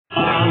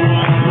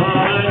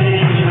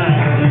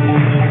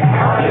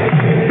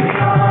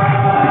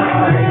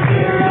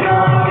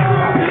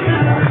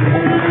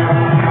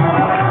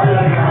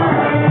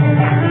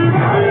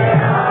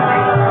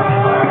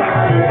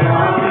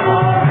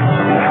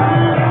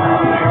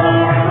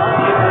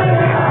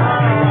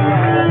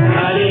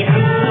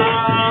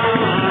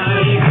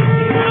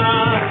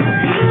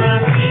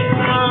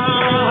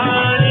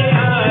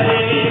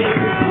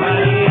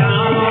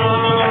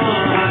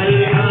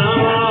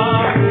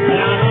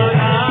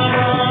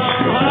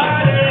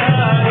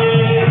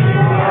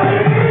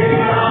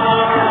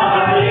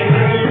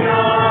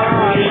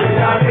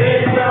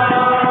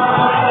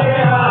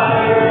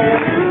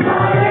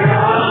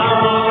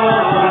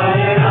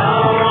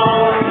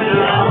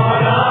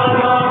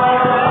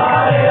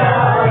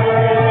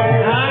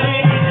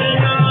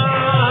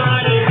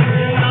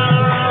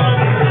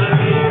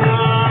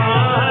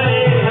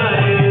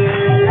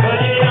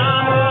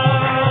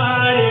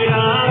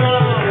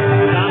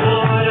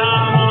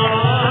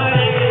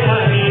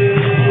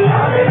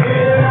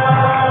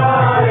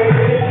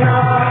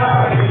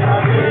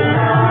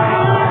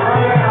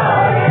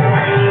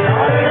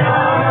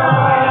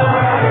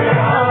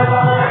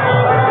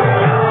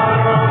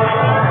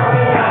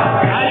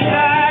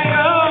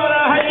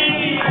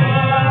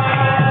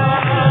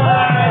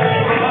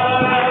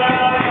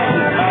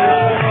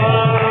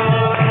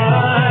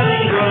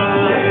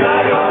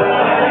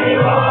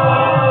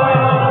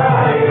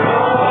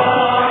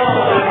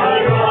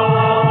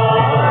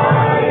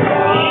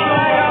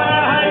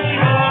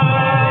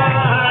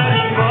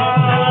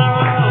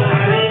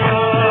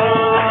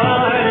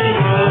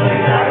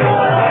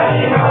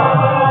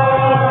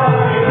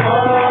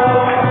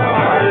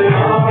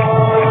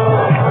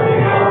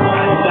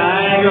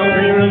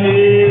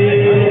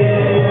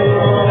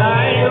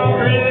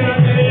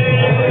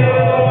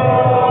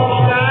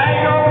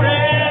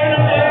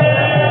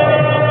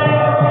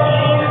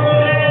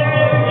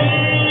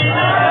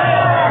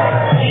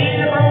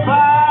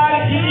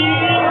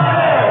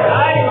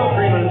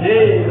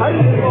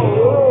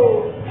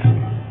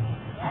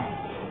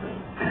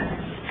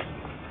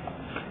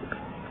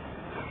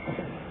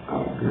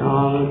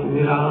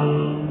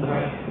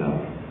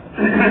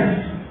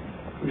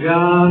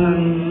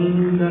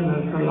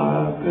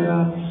ज्ञानंदनशलाकया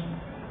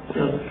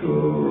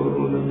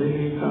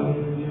चक्षुरुन्मीलितं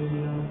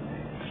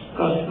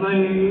तस्मै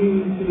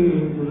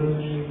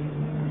श्रीगुरवे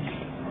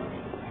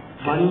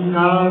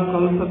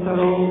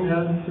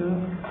वञ्चाकल्पतरुभ्यश्च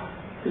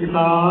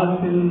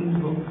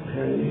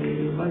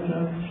कृपासिन्धुभ्यैव च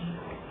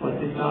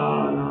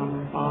पतितानां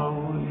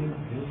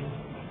पावनेभ्यो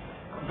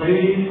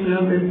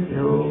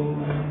वैष्णवेभ्यो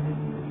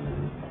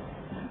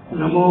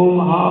नमो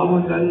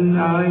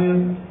महावदन्याय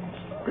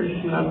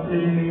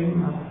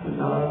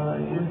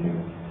कृष्णप्रेमप्रदायते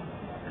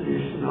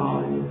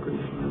कृष्णाय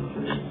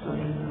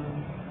कृष्णचैतन्य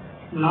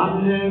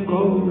नाम्ने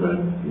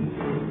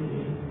गौरक्तिते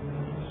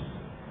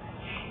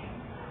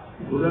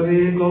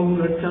गुरवे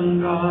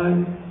गौरचन्द्राय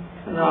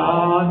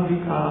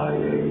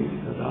राधिकायै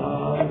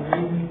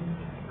सदायै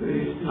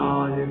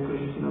कृष्णाय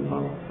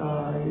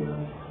कृष्णभक्ताय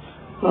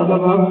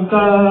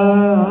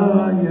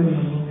तद्भक्ताय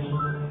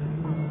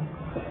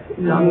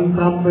यं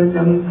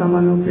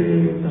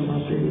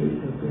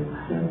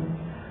प्रपञ्चमनुपेतमपेतकृत्यं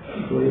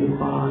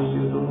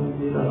द्वैपायनो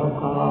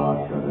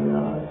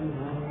विरहकातरया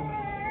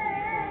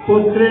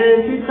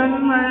पुत्रेति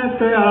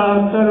तन्मयतया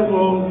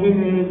सर्वो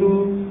विनेदु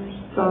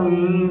तं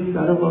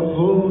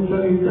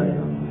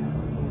सर्वभूतहृदयम्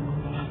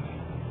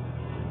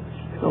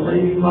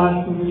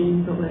तवैवास्मि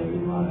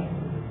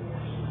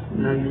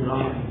न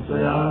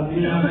त्वया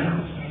विना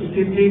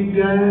इति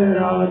विज्ञाय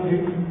राधे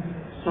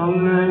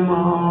संज्ञाय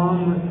मां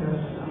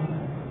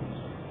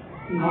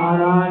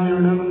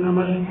नारायणं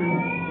नमस्ते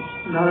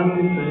नरं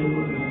चैव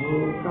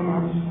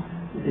नरोत्तमं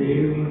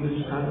देवीं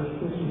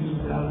सरस्वतीं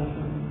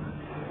व्यासं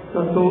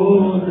ततो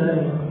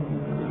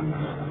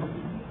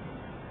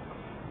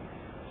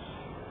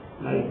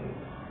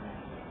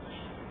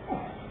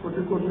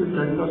कोटि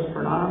दंडवत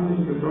प्रणाम in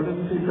the lotus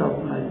feet of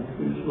my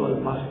spiritual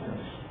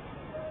masters.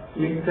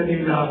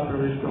 Nikkarila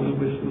Pravishtam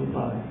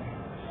Vishnupad,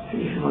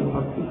 Srimad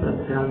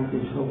Bhaktivedanta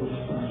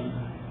Goswami.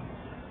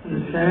 And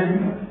send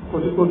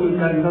कोटि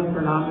दंडवत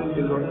प्रणाम in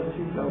the lotus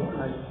feet of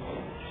my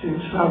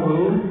Shiksha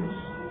Guru,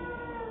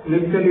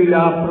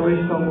 Nikkarila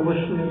Pravishtam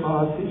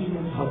Vishnupad,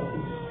 Srimad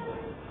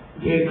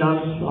Bhaktivedanta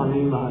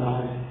Swami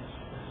Maharaj.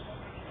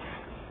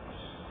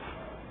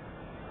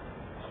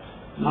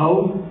 Now,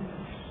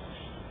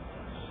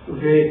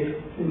 today,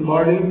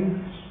 embodying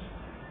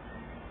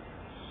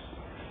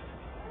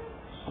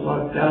our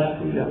Vyas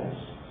Puja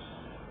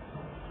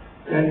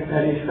went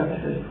very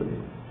successfully.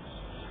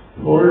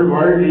 Whole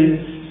world is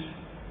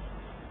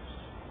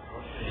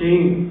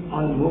seeing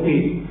on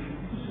movie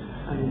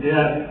and they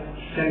are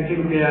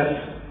sending theirs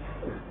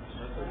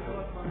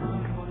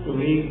to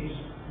me.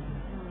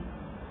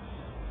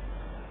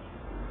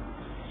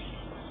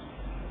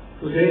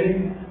 Today,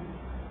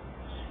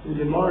 in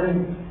the morning,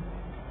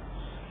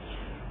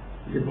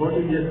 the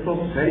devotee just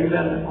spoke very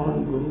well on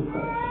Guru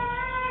Karma.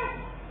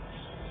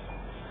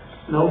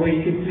 Now we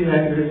simply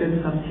have written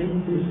something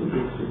to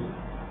this.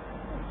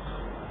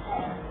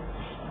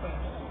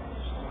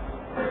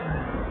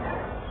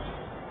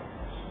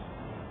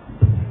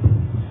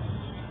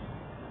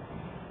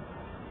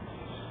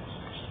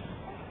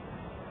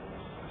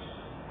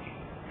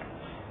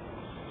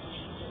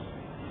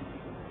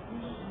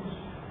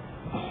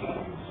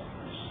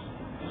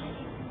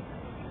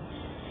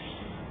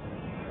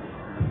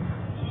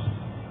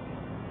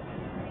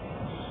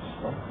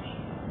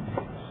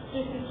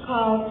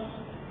 Called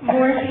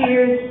More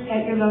Tears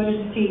at Your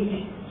Lotus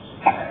Feet.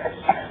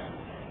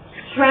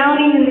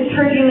 Drowning in the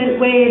turbulent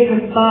waves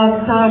of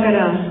Bhav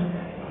Sagara,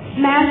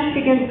 smashed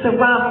against the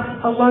rocks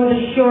along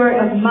the shore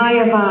of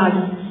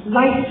Mayavad,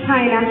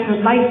 lifetime after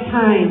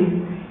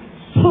lifetime,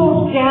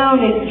 pulled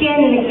down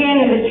again and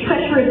again in the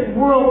treacherous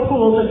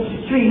whirlpools of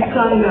Sri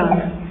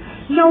Sangha.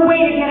 No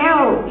way to get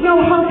out,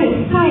 no help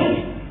in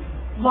sight,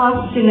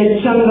 lost in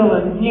a jungle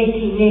of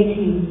neti.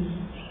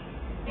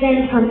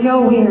 Then from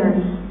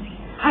nowhere,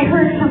 I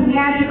heard some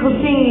magical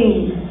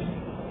singing.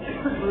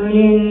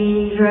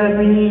 Vrindra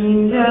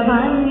Vrindra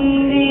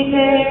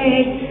Vandite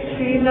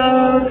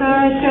Triloka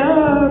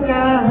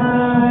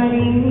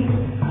Shokahari.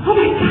 Oh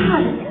my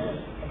God!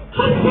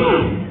 What's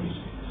that?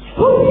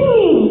 Who's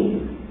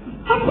singing?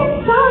 That's that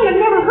song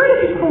I've never heard it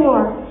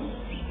before.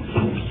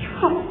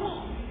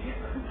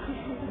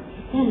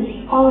 Then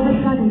all of a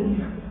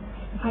sudden,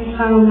 I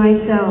found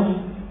myself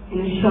in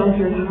a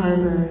sheltered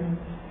harbor,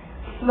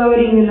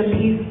 floating in the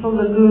peaceful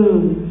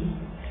lagoon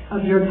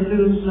of your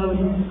blue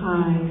lotus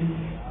eyes.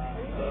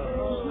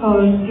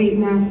 Oh, sweet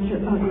master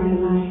of my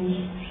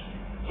life,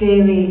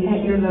 daily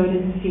at your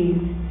lotus feet,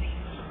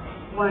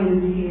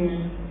 one's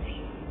here.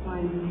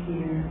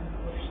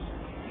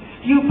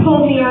 You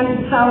pulled me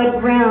onto solid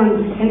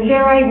ground, and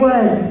there I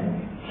was,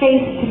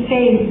 face to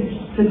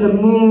face with the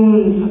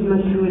moon of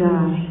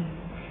Mathura.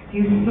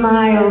 You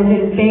smiled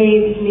and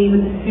bathed me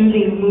with the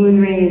soothing moon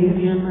rays of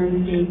your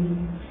mercy.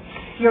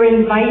 Your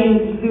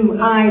inviting blue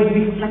eyes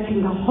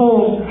reflecting the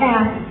whole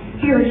vast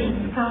spiritual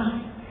sky.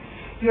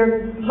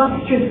 your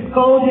lustrous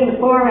golden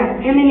aura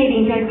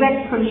emanating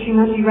direct from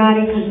Srimati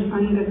Radhika's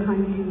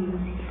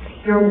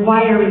Angakanti, your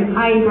wiry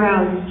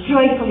eyebrows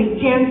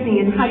joyfully dancing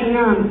in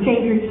Harinam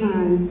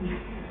Sankirtan,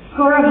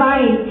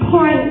 Gauravani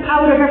pouring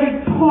out of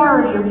every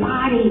pore of your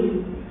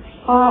body,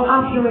 all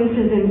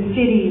opulences and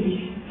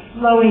cities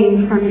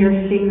flowing from your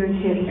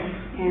fingertips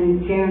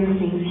and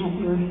dancing at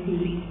your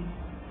feet.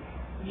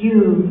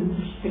 You,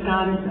 the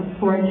goddess of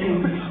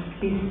fortune,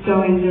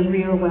 bestowing the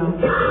real wealth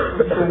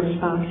of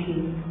Lord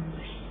Bhakti.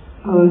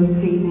 O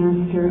sweet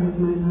master of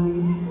my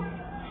life,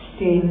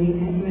 daily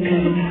at your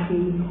lotus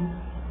feet,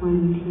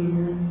 one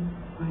tear,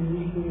 one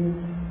tear.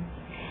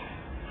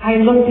 I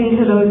looked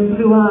into those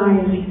blue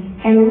eyes,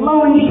 and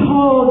lo and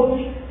behold,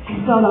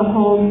 I saw the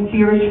whole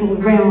spiritual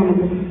realm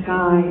of the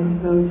sky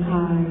of those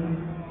eyes.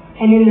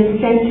 And in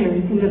the center,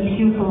 in the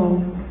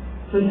pupil,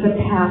 was the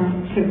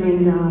path to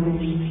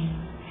Vrindavan.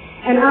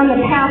 And on the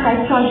path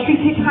I saw Sri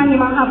Chaitanya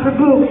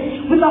Mahaprabhu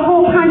with the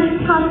whole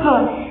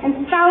Panchatattva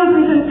and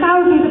thousands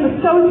of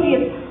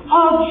associates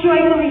all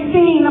joyfully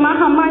singing the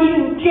Maha Mantra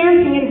and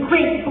dancing in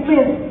great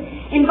bliss,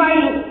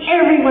 inviting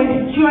everyone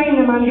to join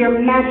them on their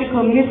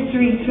magical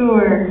mystery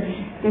tour,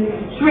 the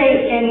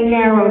straight and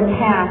narrow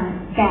path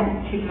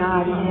back to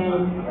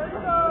Godhead.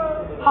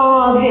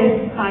 All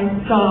this I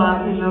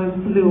saw in those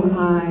blue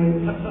eyes.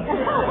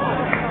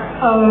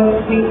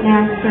 Oh, sweet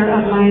master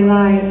of my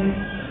life,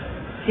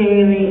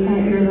 daily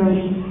at your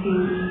lotus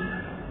feet,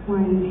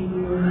 one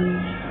tear,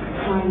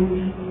 one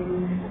tear.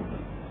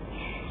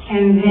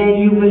 And then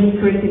you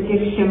whispered the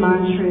Diksha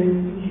mantras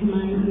into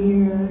my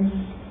ear,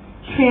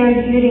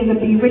 transmitting the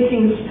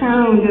bewitching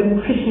sound of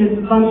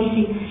Krishna's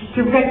Vamshi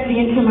directly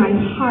into my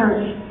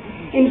heart,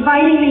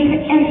 inviting me to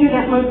enter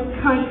that most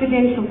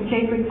confidential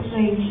sacred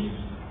place,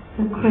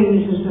 the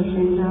Kunjas of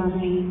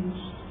Vrindavan,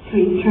 to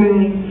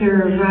eternally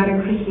serve Radha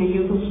Krishna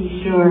Yugal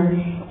Kishore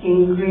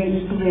in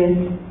great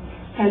bliss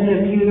as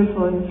a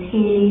beautiful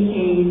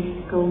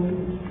teeny-aged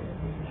gopi.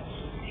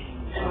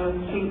 Oh,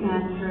 sweet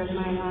master of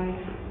my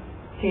life,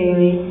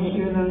 daily at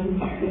your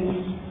lotus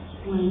feet,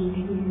 one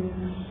tear,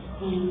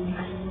 one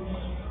tear.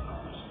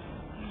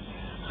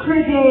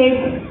 Gurudev,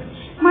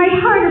 my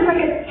heart is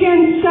like a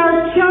dense,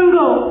 dark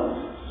jungle.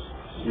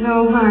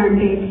 No harm,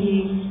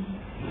 baby.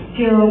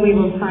 Still, we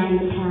will find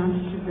the path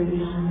to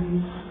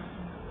Vrindavan.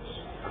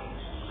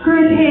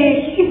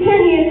 Gurudev, you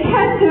sent me a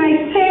test and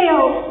I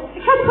failed. I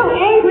got so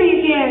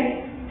angry again.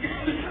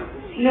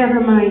 Never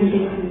mind,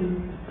 baby.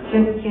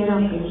 Just get up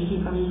and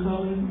keep on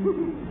going.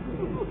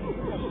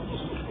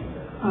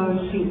 Oh,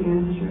 sweet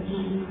master of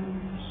my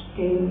life,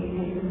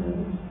 daily at your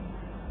lotus.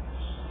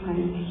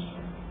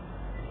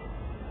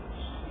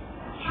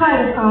 Try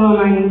to follow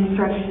my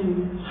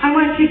instructions. I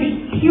want you to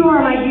be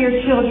pure, my dear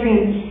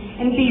children,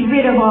 and be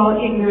rid of all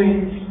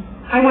ignorance.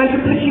 I want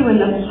to put you in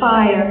the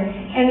fire,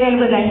 and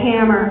then with a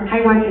hammer,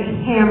 I want to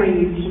hammer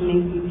you to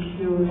make you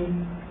pure.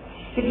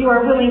 If you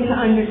are willing to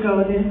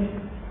undergo this,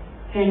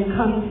 then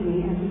come to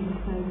me as a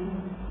disciple.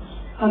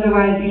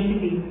 Otherwise, you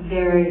should be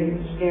very,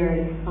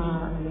 very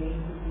far away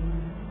from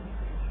me.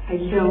 I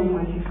don't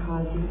want to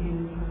cause you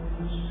any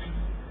problems.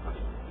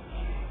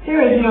 There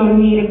is no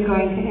need of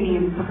going to any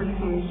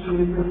impersonal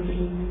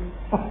university.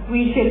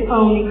 We should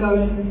only go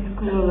to the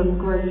school of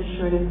gorgeous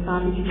Shortas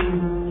Babaji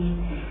Maharaj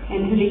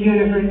and to the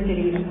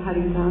University of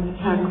Haridasa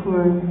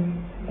Thakur.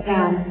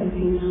 That is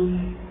enough.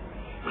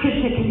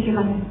 Krishna can give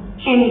us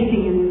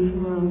anything in this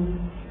world.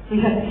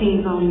 We have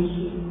seen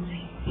Valmiki.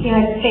 He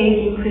had faith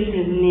in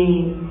Krishna's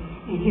name,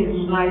 and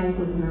his life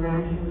was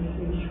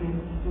miraculously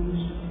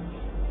transformed.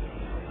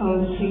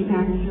 Oh, sweet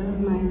master of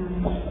my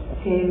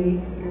life, daily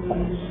at your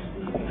lotus.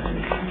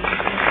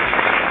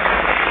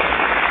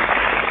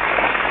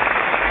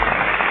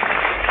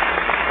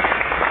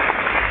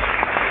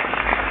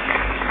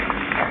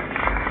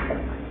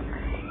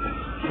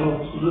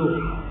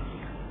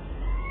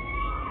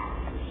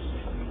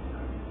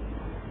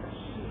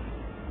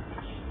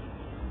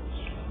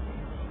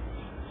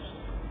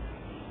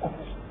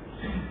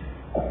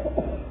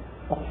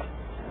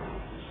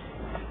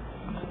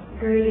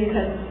 Gurudev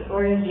has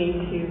ordered me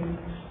to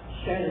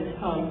share this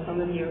poem.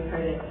 Some of you have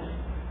heard it.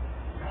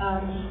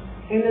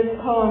 In this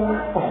poem,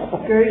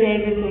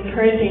 Gurudev is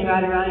encouraging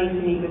Radharani to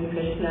meet with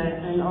Krishna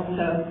and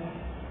also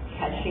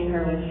catching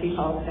her when she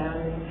falls down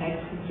in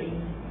ecstasy,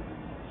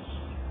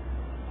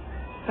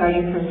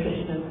 starting from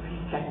Krishna's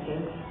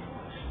perspective.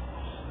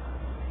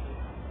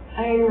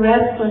 I am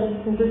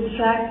restless and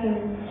distracted,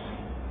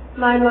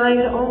 my mind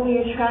only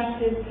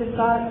attracted to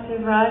thoughts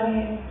of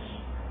Radha.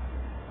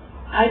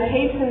 I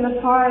pace in the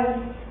forest,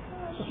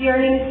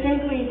 yearning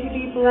simply to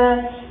be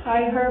blessed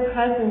by her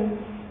presence.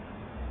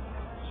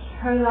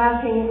 Her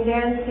laughing and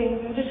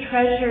dancing are the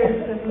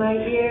treasures of my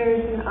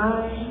ears and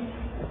eyes.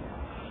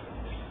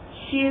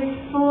 She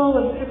is full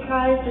of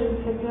surprises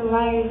and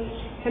delight,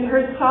 and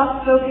her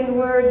soft-spoken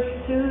words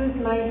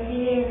soothe my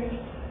fears.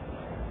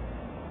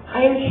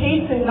 I am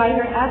chastened by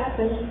her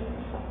absence.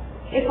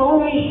 If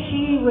only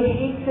she would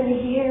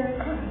hasten here,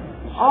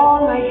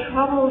 all my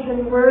troubles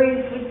and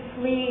worries would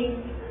flee,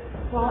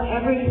 while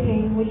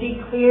everything would be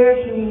clear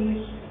to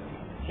me.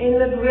 in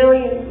the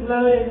brilliant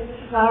lotus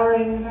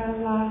flowering of our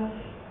love.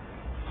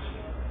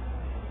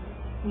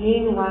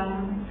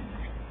 Meanwhile,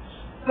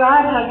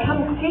 Radha,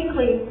 come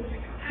quickly.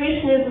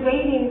 Krishna is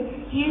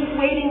waiting. He is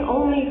waiting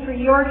only for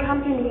your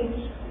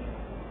company.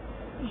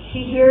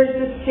 She hears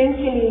the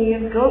symphony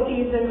of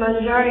gopis and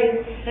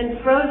manjaris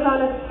and throws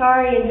on a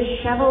sari in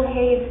disheveled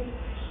haste,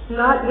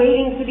 not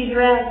waiting to be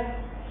dressed,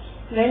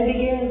 then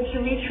begins to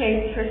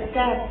retrace her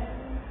steps.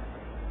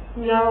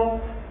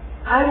 No,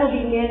 I will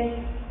be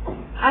missed.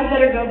 I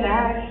better go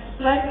back,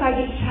 lest I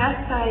be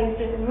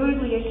chastised and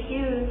rudely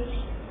accused.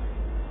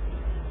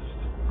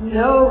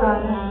 No,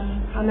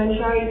 Radha, a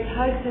manjari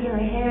tugs at her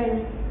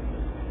hand.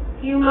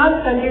 You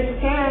must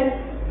understand,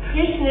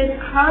 Krishna is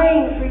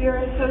crying for your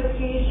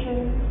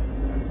association.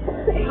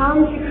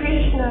 Come to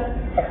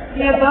Krishna,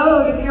 the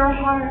abode of your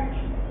heart.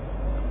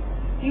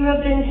 You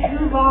have been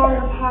too long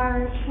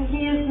apart, and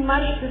he is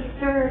much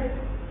disturbed.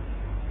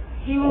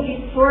 He will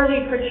be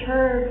sorely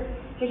perturbed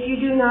if you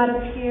do not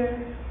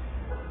appear.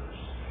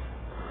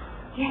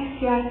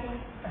 Yes,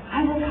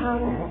 I will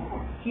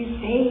come. You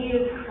say he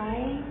is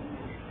crying?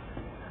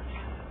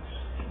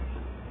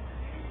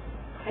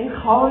 And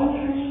calling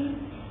for me?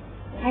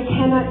 I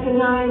cannot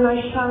deny my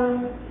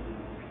shame.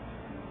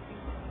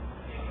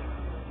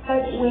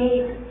 But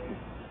wait,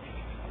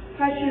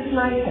 such is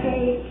my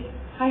fate.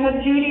 I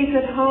have duties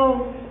at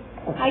home.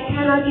 I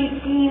cannot be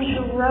seen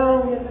to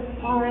roam in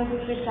the forest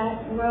with that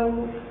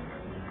robe.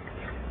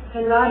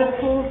 And Radha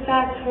pulls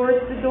back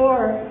towards the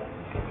door.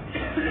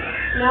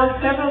 Now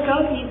several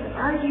gopis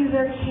argue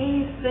their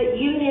case that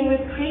union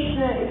with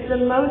Krishna is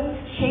the most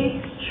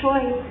chaste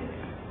choice.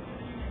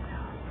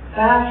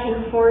 Back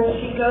and forth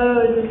she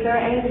goes as their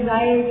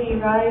anxiety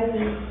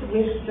rises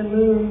with the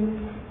moon.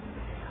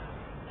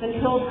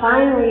 Until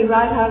finally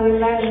Radha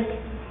relents,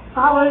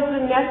 follows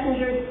the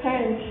messenger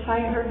sent by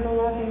her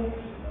beloved.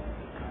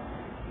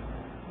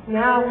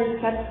 Now her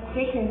steps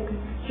quicken,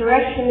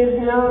 direction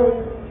is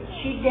known.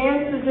 She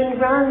dances and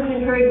runs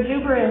in her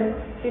exuberance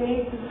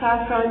beneath the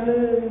saffron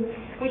moon,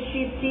 which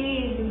she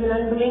sees as an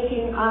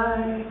unblinking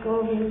eye,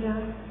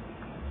 Govinda.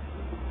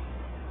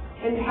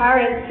 And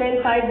parents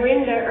sent by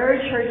Brinda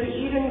urge her to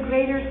even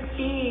greater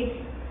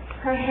speed.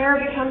 Her hair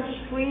becomes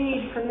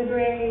freed from the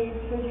graves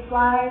and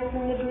flies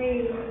in the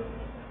breeze,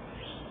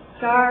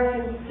 dark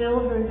and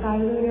silvered by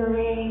lunar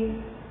rays.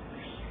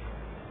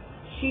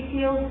 She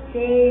feels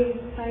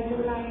dazed by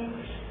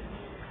delight,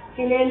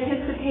 in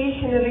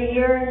anticipation of a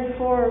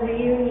yearned-for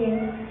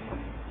reunion.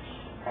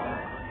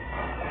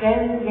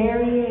 Then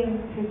there he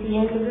is at the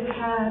end of the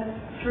path,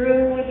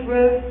 strewn with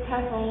rose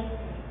petals,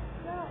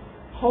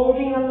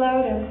 holding a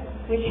lotus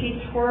which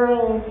he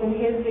twirls in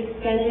his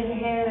extended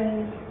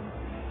hand,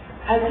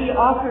 as he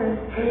offers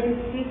an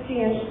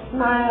insouciant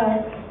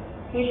smile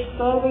which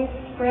slowly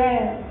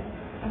spreads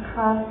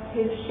across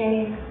his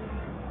face.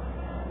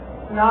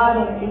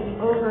 Radha is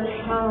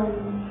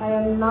overcome by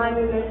a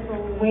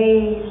monumental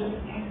wave of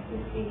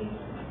ecstasy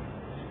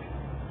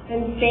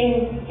and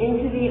faints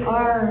into the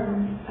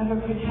arms of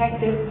a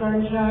protective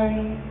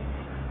manjari.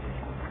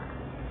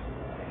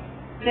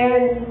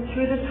 Then,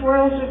 through the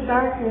swirls of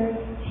darkness,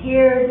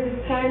 hears the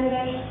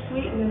Sandesh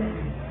sweetness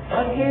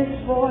of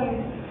his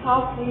voice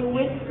softly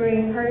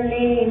whispering her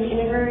name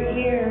in her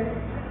ear.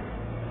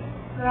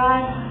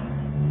 Radha.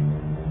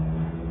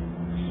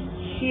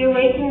 She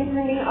awakens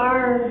in the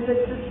arms that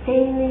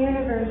sustain the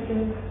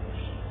universes.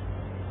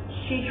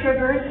 She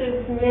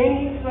traverses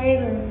many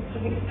flavors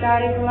of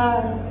ecstatic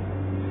love.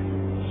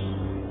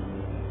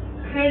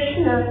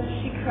 Krishna,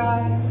 she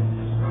cries,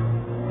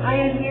 I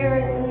am here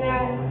in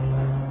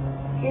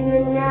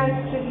the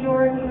nest of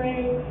your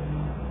embrace,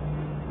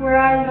 where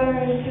I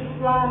learned to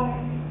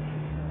fly.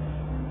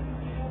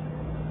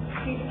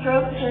 She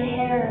strokes her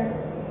hair,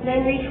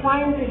 then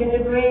retwines it in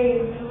the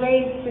braids,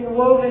 laced and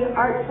woven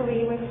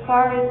artfully with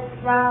forest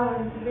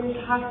flowers of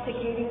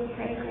intoxicating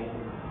fragrance.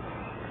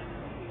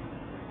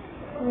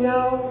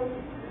 No,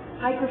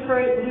 I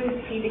prefer it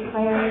loose, he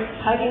declares,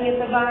 tugging at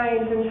the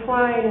vines and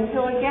twine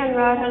until again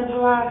Radha's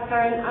locks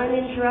are an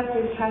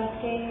uninterrupted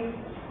cascade.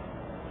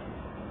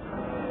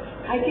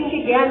 I think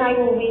again I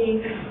will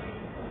weave.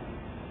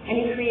 And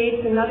he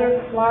creates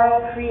another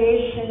floral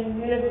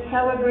creation in a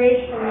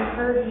celebration of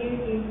her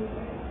beauty,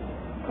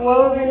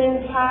 woven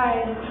and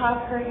tied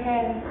atop her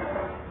head.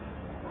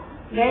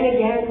 Then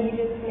again he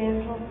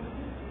dismantles.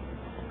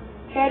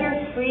 Better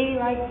free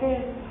like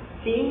this,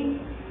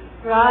 see?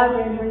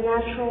 Radha in her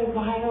natural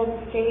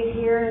wild state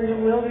here in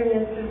the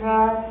wilderness of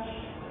Raj.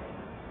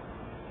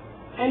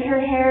 And her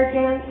hair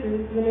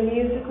dances in a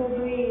musical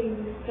breeze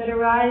that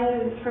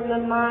arises from the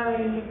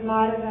mind of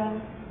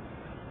Madhava.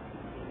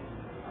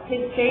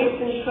 His face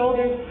and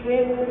shoulders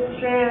swim in the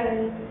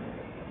strand,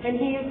 and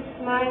he is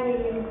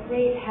smiling in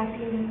great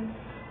happiness,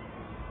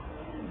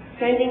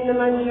 sending the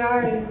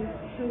manjaris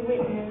to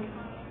witness,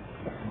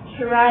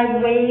 to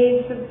ride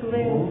waves of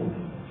bliss,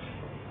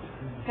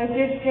 as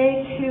if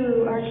they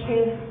too are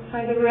kissed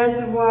by the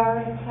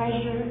reservoir of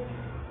pleasure,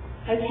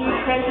 as he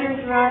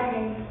treasures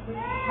Radha with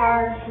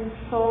heart and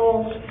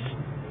soul,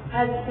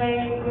 at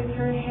play with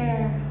her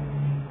hair,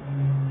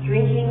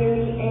 drinking in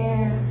the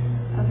air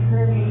of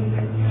her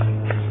radiance.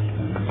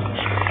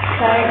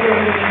 Jai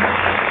Guru.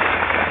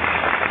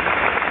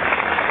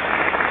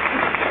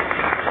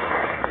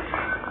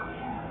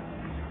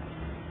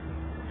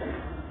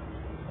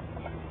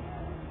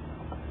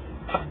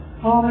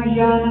 Om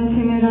Jnanam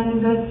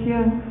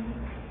Timirandasya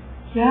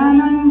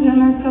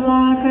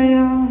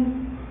Jnananjanasalakaya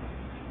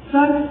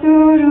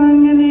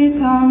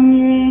Chakshurunmilitam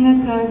Yena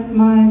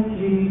Tasmai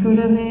Shri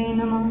Gurave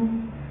Namah.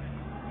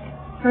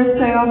 First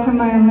I offer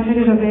my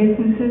unlimited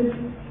obeisances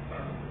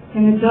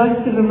in the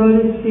dust of the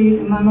lotus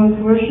feet of my most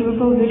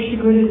worshipable Viksha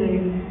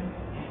Gurudev,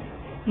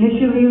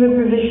 Nitya Leela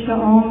Pravishta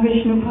Om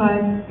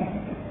Vishnupad,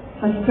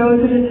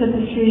 Astotara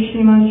Satashi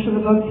Srimad Srila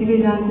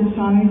Bhaktivedanta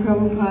Swami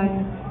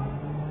Prabhupada,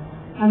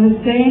 and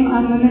the same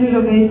unlimited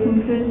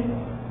obeisances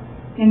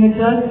in the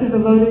dust of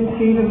the lotus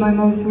feet of my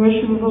most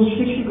worshipable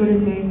Shiksha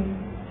Gurudev,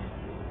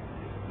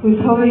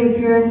 whose holy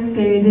appearance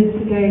day it is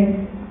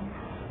today.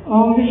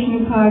 Om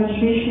Vishnupad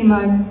Shri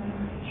Srimad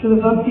Srila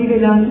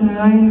Bhaktivedanta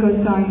Narayan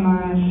Goswami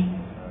Maharaj,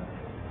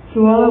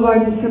 to all of our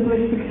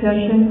disciplic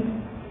succession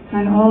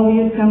and all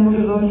the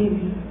assembled devotees.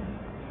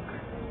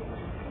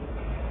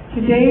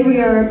 Today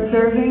we are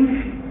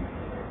observing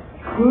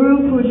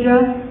Guru Puja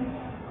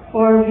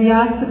or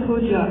Vyasa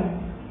Puja.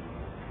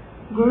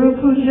 Guru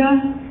Puja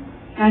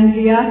and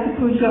Vyasa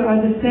Puja are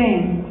the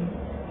same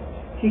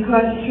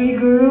because Sri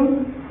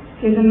Guru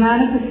is a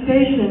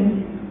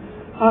manifestation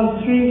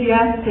of Sri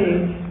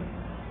Vyasadeva,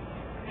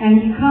 and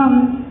he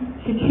comes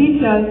to teach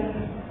us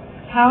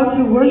how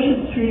to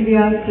worship Sri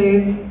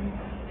Vyasadeva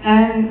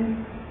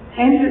and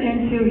enter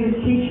into his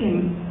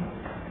teachings.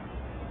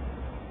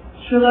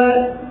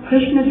 Srila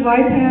Krishna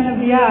Dvaipayana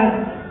Vyas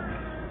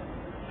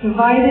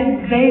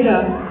divided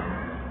Veda,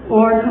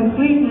 or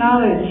complete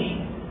knowledge,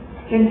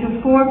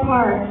 into 4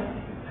 parts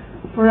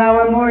for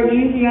our more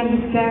easy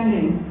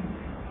understanding.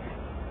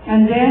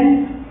 And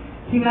then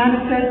he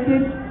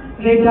manifested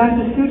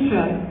Vedanta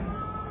Sutra,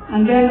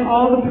 and then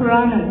all the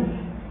Puranas,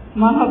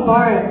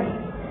 Mahabharata,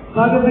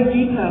 Bhagavad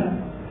Gita,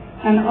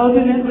 and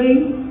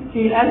ultimately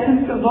the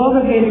essence of all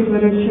the Vedic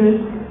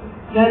literatures,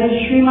 that is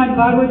Srimad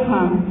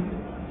Bhagavatam,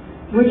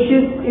 which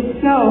is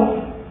itself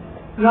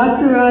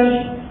Rasaraj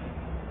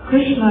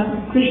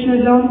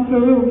Krishna's own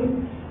Swarup,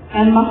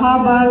 and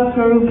Mahabhav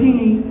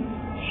Swarupini,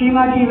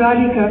 Srimati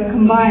Radhika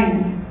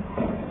combined.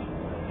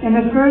 In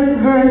the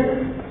first verse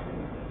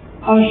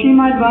of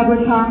Srimad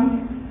Bhagavatam,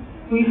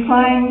 we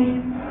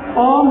find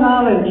all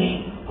knowledge,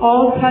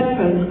 all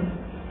tattvas,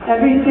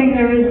 everything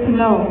there is to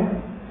know,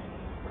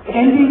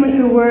 ending with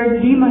the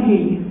word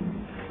Dhimahi,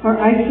 or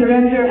I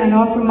surrender and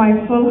offer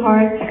my full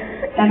heart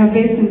and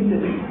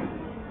obeisances.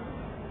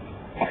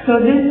 So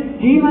this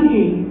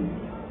Dhimahi,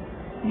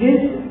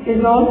 this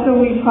is also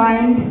we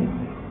find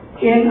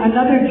in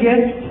another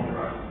gift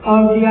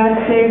of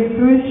Vyasadeva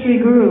through Sri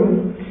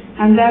Guru,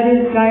 and that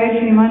is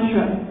Gayatri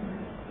Mantra.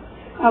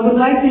 I would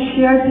like to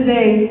share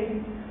today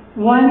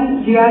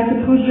one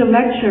Vyasa Puja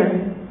lecture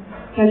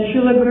that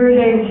Srila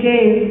Gurudev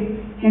gave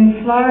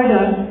in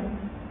Florida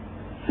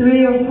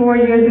 3 or 4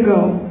 years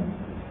ago.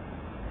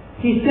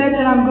 He said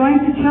that I'm going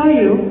to tell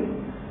you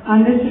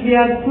on this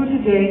Vyasa Puja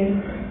day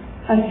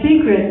a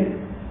secret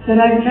that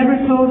I've never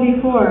told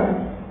before.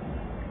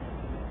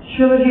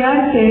 Srila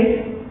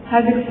Vyasadeva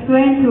has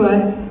explained to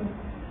us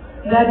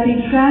that the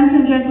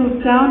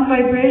transcendental sound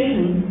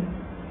vibration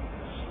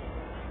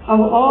of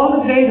all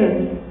the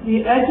Vedas,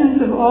 the essence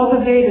of all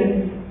the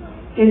Vedas,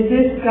 is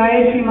this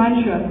Gayatri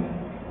Mantra.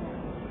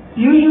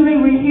 Usually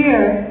we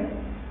hear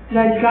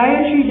that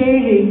Gayatri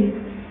Devi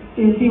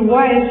is the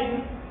wife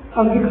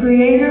of the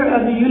creator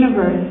of the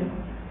universe,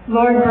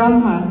 Lord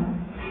Brahma.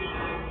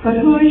 But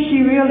who is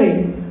she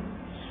really?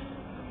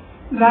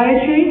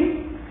 Gayatri,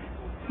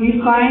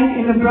 we find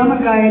in the Brahma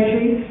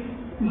Gayatri,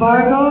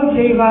 Bhargo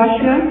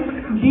Devasya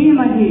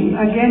Dhimahi,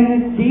 again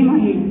this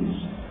Dhimahi.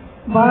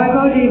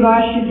 Bhargo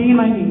Devasya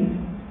Dhimahi.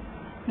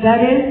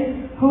 That is,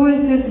 who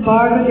is this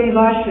Bhargo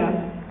Devasya?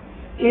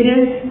 It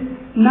is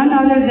none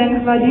other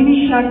than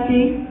Hladini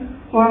Shakti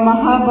or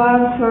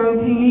Mahabhav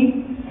Swarupini,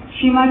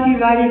 Srimati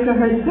Radhika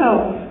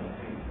herself.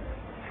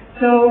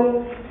 So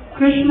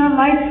Krishna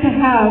likes to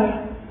have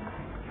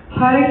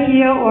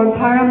Parakiya or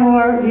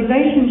Paramour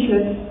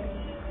relationships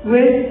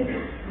with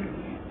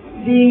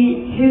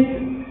his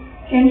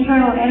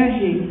internal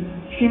energy,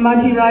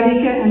 Srimati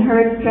Radhika and her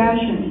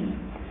expansion.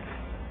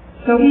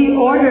 So he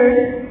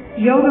ordered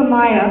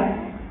Yogamaya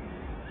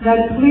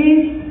that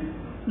please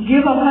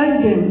give a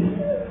husband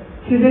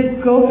to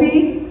this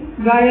Gopi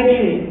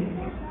Gayatri.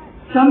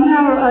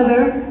 Somehow or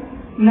other,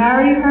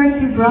 marry her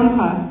to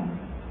Brahma.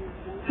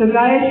 So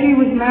Gayatri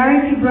was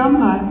married to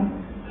Brahma,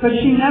 but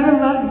she never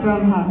loved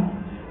Brahma.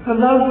 Her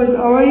love was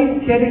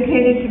always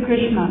dedicated to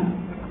Krishna.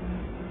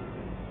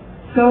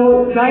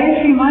 So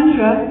Gayatri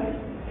Mantra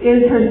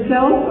is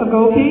herself a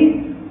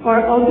Gopi,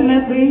 or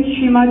ultimately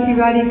Srimati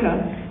Radhika.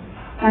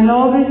 And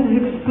all this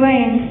is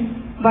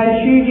explained by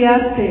Sri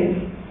Vyasadeva.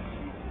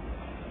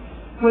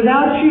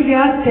 Without Sri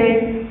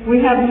Vyasadeva, we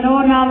have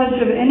no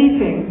knowledge of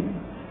anything,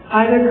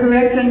 either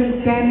correct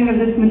understanding of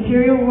this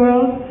material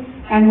world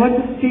and what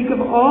to speak of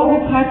all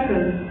the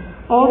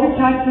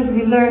tattvas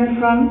we learned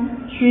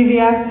from Sri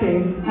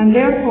Vyasadeva. And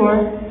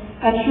therefore,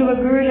 as Srila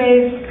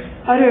Gurudev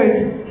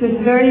uttered this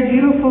very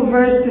beautiful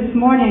verse this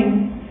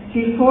morning,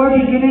 before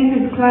beginning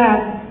his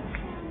class,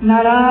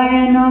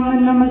 Narayanam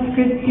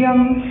namaskrityam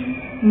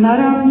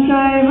naram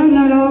chaiva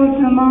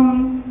narottamam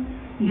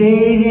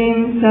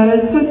devim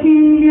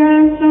saraswatim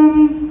vyasam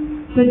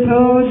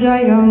tato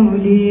jayam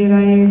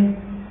udirayet.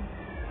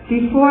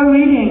 Before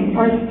reading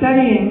or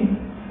studying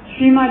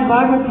Srimad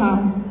Bhagavatam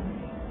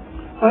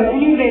or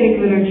any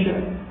Vedic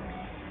literature,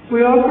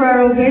 we offer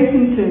our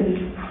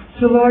obeisances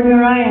to Lord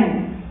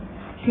Narayan,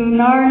 to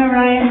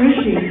Narayan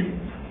Rishi,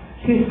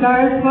 to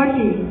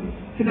Saraswati,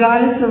 the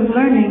goddess of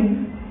learning,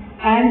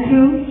 and to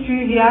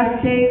Sri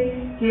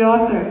Vyasadeva, the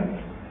author.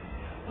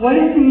 What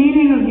is the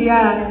meaning of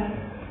Vyas,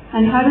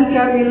 and how does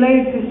that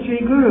relate to Sri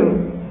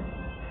Guru?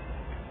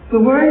 The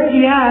word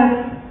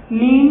Vyas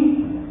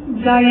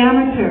means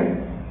diameter.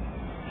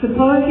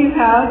 Suppose you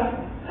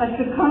have a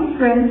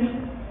circumference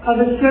of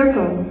a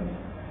circle,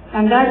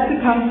 and that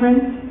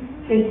circumference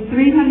is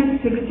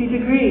 360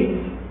 degrees,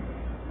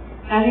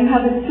 and you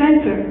have a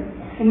center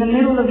in the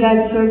middle of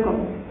that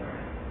circle.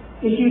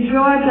 If you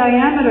draw a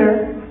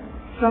diameter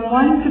from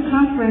one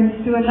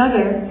circumference to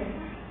another,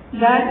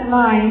 that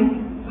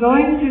line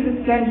going through the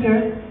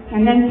center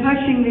and then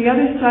touching the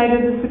other side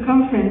of the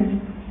circumference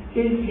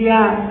is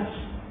Vyas.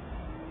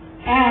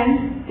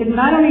 And it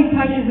not only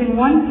touches in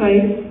one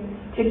place,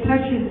 it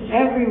touches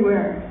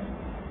everywhere,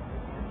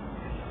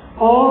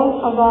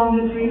 all along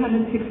the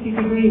 360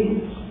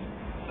 degrees.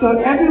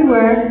 So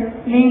everywhere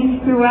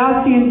means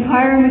throughout the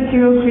entire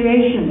material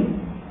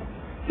creation.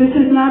 This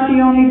is not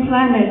the only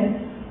planet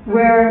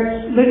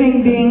where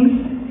living beings,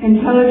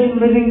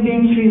 intelligent living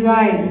beings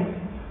reside.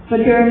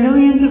 But there are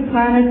millions of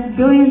planets,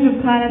 billions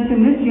of planets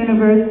in this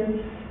universe,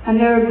 and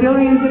there are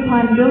billions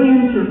upon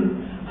billions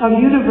of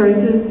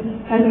universes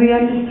as we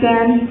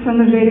understand from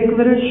the Vedic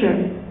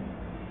literature.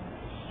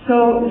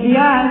 So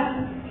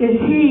Vyas is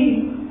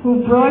he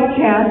who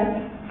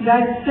broadcasts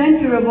that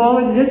center of all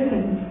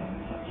existence,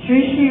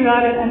 Sri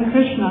Radha and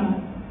Krishna,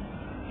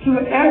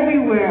 to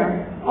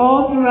everywhere,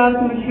 all throughout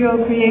the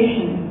material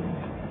creation.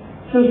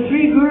 So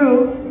Sri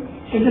Guru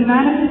is a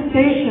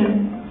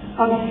manifestation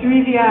of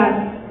Sri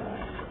Vyas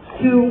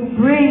to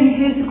bring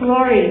his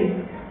glory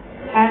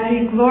and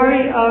the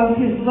glory of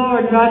his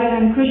Lord Radha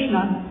and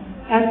Krishna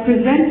as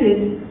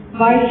presented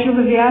by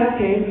Srila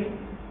Vyasadeva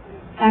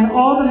and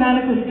all the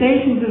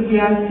manifestations of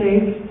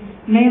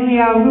Vyasadeva, mainly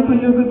our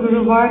Rupanuga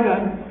Guru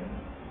Varga.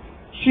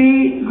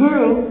 Sri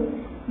Guru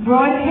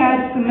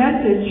broadcasts the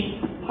message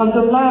of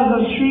the love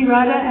of Sri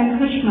Radha and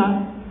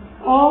Krishna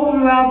all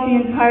throughout the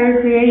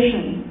entire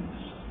creation.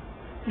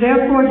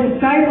 Therefore,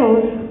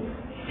 disciples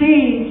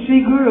see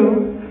Sri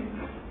Guru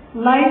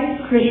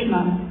like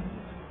Krishna,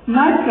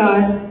 not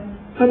God,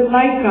 but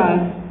like God,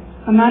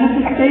 a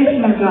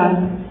manifestation of God,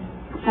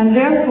 and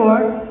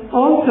therefore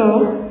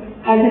also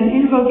as an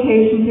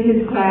invocation to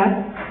his class,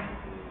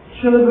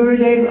 Srila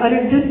Gurudev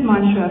uttered this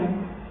mantra: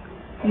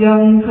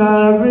 Yam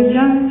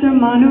kavrajanta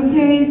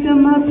manupeta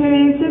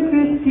mapeta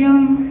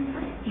kristyam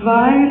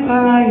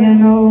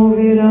vaipayano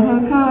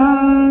virahaka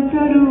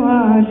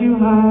karua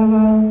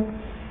juhava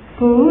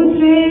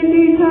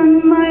putreti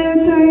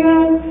tanmayataya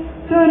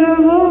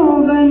sarvo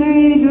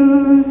banedu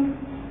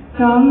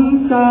tam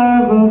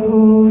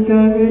sarvabhuta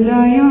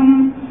hridayam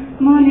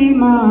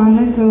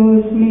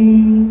munimanatosmi.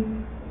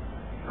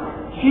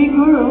 Sri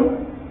Guru,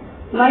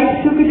 like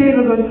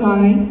Sukadeva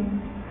Goswami,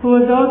 who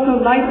was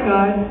also like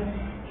God,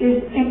 is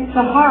in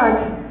the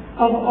heart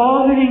of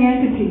all living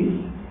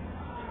entities.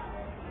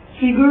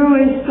 Sri Guru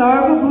is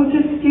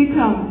Sarvabhuta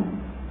Stitam.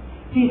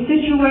 He's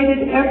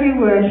situated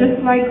everywhere, just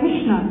like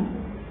Krishna.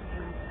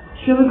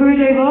 Srila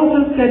Gurudev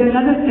also said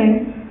another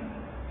thing.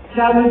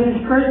 That was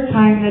his first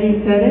time that he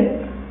said it.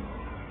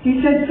 He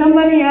said,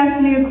 somebody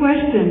asked me a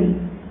question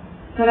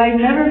that I'd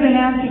never been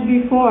answered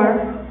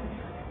before,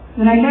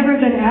 that I'd never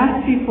been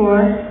asked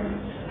before,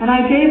 and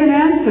I gave an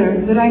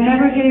answer that I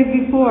never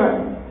gave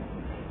before.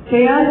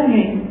 They asked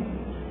me,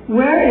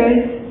 where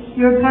is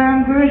your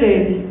Param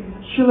Gurudev,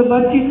 Srila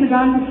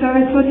Bhaktivedanta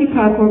Saraswati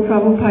Thakur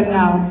Prabhupada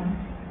now?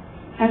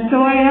 And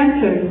so I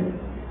answered,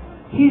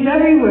 he's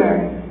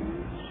everywhere,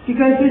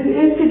 because his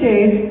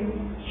Istadev,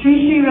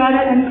 Sri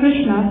Radha and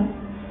Krishna,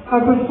 are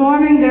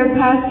performing their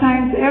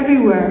pastimes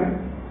everywhere.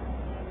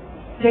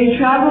 They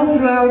travel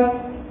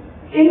throughout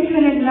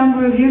infinite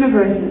number of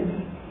universes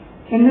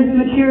in this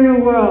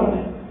material world,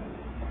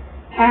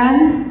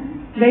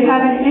 and they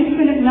have an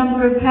infinite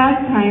number of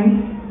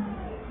pastimes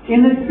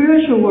in the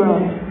spiritual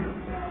world.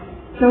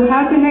 So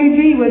how can they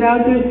be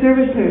without their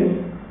servitors?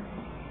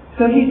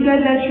 So he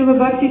said that Srila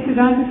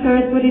Bhaktivedanta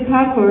Saraswati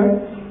Thakur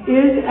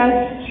is, as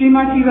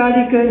Srimati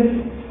Radhika's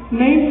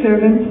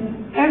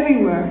maidservant,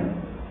 everywhere.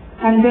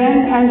 And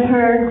then as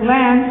her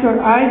glance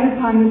or eyes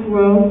upon this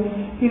world,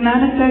 he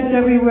manifests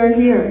everywhere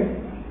here.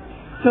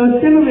 So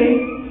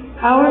similarly,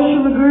 our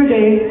Srila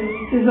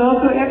Gurudev is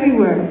also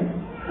everywhere.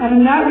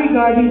 And in that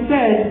regard he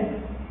said,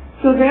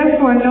 so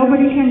therefore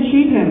nobody can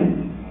cheat him.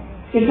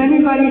 if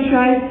anybody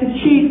tries to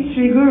cheat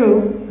Sri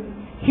Guru,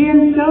 he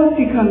himself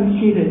becomes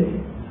cheated.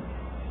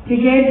 He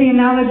gave the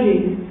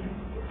analogy.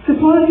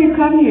 Suppose you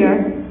come here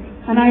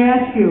and I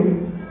ask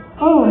you,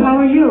 "Oh, how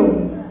are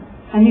you?"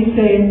 And you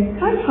say,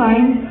 "I'm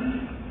fine."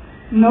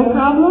 "No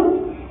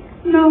problem?"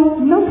 "No,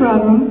 no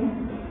problem."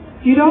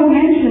 You don't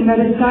mention that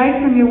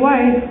aside from your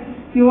wife,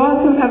 you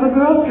also have a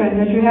girlfriend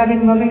that you're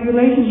having loving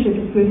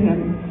relationships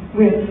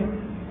with.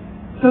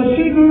 So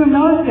Sri Guru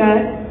knows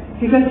that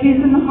because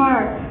he's in the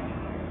heart.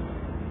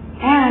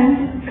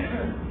 And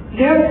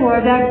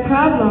therefore that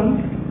problem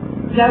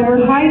that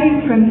we're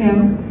hiding from him,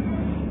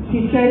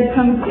 he said,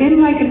 comes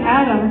in like an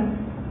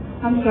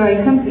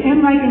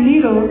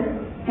needle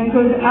and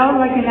goes out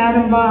like an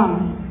atom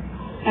bomb.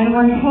 And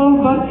one's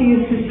whole bhakti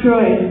is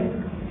destroyed.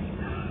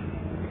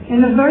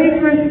 In the very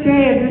first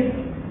day of this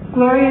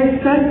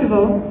glorious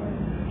festival,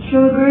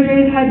 Srila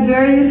Gurudev had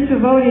various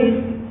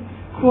devotees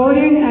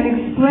quoting and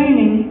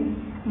explaining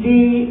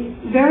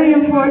the very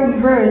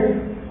important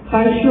verse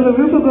by Srila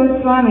Rupa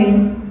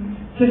Goswami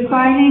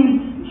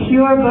defining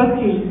pure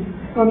bhakti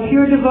or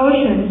pure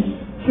devotion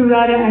to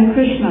Radha and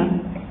Krishna.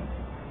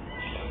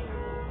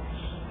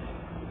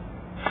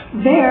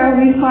 There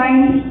we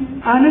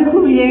find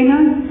Anukulyena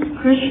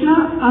Krishna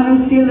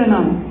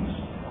Anusilanam.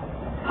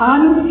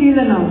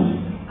 Anusilanam.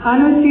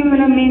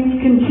 Anusilanam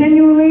means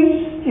continually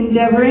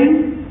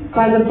endeavoring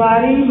by the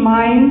body,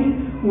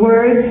 mind,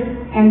 words,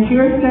 and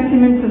pure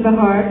sentiments of the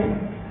heart.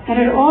 And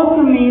it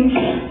also means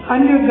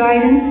under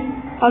guidance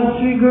of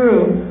Sri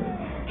Guru.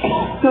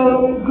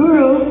 So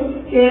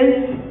Guru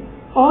is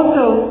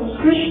also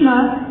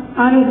Krishna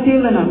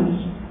Anusilanam.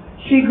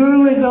 Sri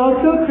Guru is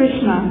also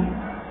Krishna.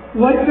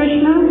 What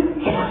Krishna?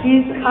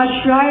 He's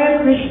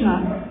Ashraya Krishna.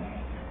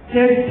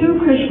 There's two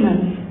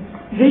Krishnas.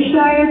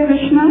 Vishaya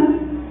Krishna,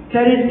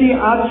 that is the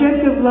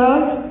object of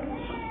love,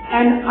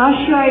 and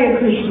Ashraya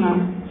Krishna,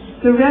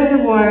 the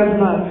reservoir of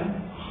love.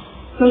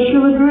 So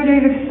Srila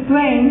Gurudev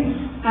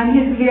explained on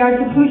his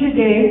Vyasapuja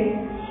Day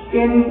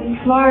in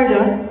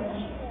Florida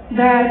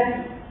that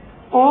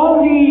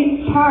all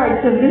the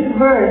parts of this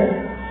verse,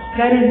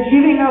 that is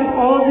giving up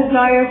all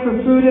desire for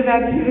fruitive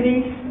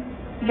activities,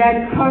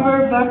 that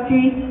cover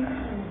bhakti,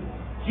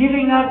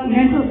 giving up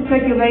mental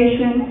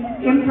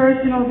speculation,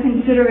 impersonal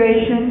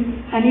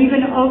consideration, and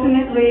even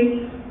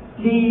ultimately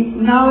the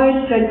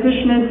knowledge that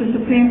Krishna is the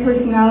Supreme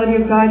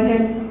Personality of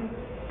Godhead,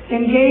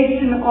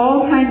 engaged in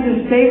all kinds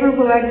of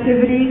favorable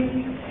activities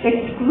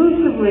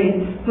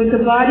exclusively with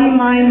the body,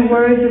 mind,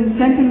 words, and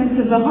sentiments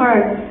of the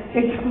heart,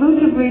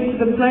 exclusively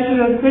to the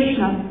pleasure of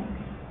Krishna.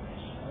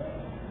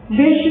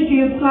 This should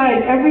be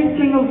applied, every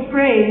single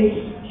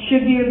phrase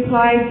should be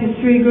applied to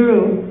Sri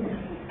Guru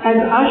as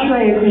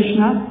Ashraya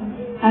Krishna,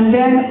 and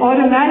then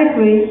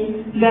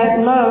automatically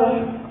that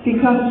love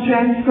becomes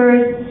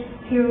transferred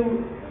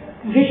to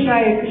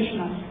Vishaya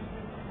Krishna.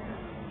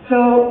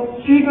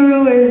 So Sri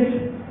Guru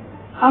is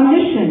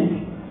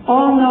omniscient,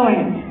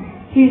 all-knowing.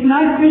 He's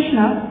not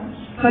Krishna,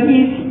 but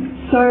he's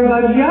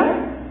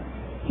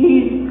Sarvagya,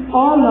 he's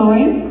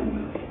all-knowing,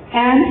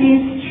 and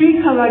he's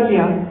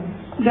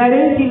Trikalagya. That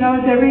is, he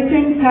knows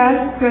everything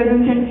past,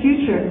 present, and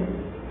future.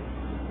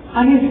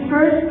 On his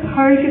first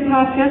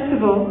Harikatha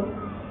festival,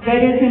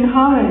 that is in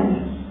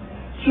Holland,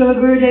 Srila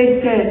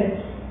Gurudev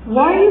said,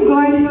 "Why are you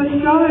going to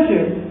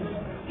astrologers?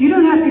 You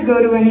don't have to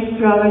go to any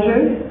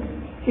astrologers.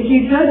 If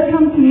you just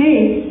come to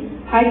me,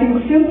 I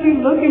can simply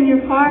look in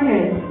your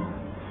forehead,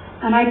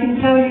 and I can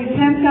tell you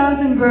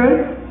 10,000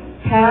 births,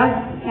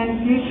 past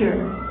and future."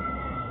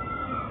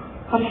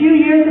 A few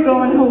years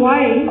ago in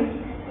Hawaii,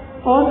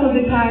 also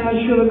the time of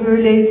Srila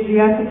Gurudev's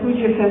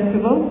Vyasapuja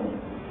festival,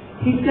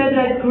 he said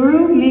that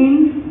Guru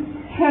means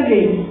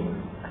heavy.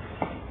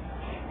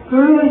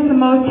 Guru is the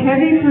most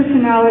heavy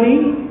personality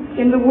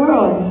in the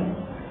world,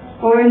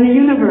 or in the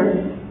universe.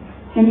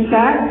 In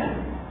fact,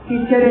 he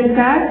said,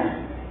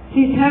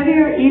 he's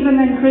heavier even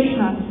than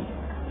Krishna.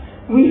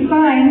 We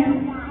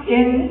find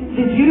in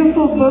the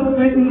beautiful book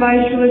written by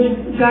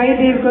Srila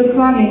Jayadev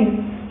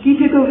Goswami,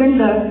 Gita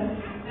Govinda,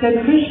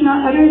 that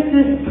Krishna utters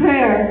this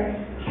prayer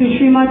to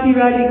Srimati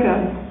Radhika.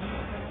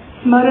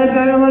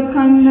 Smaragarva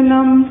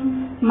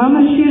kandanam,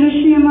 mama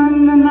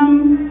shirashimandanam,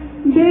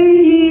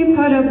 dehi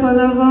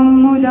parapalavam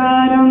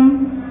mudaram.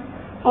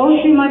 O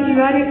Srimati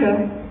Radhika,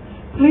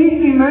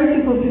 please be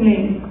merciful to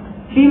me.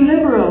 Be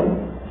liberal.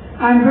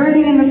 I'm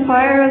burning in the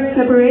fire of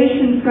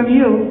separation from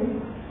you.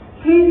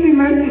 Please be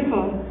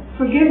merciful.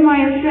 Forgive my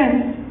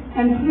offense,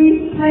 and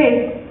please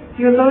place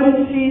your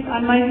lotus feet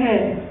on my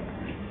head.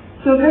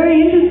 So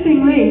very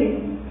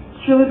interestingly,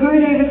 Srila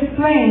Gurudev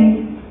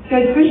explained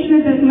that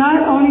Krishna does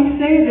not only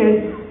say this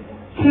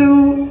to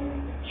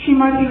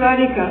Srimati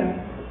Radhika,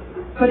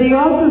 but he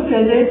also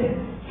says it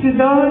to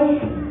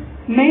those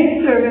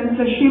maidservants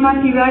of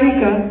Srimati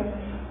Radhika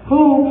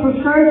who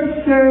prefer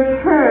to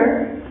serve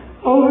her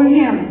over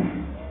him.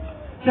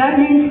 That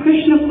means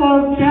Krishna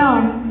falls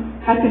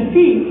down at the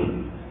feet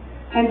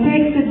and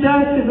takes the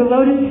dust of the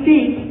lotus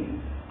feet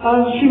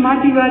of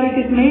Srimati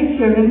Radhika's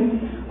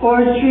maidservants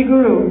or Sri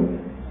Guru.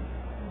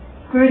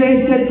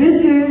 Gurudev said,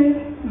 this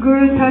is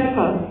Guru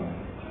Tattva.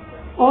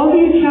 All the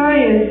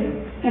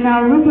acharyas in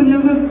our Rupa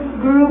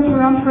Nuga Guru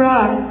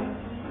Parampara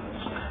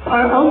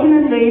are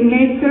ultimately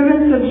made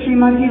servants of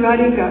Srimati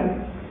Radhika.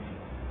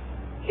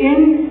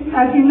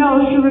 As you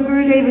know, Srila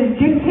Gurudev is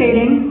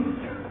dictating,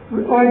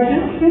 or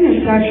just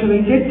finished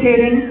actually,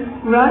 dictating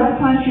Ras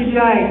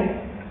Panchajai.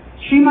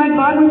 Srimad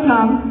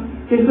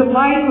Bhagavatam is the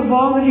life of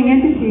all living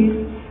entities,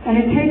 and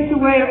it takes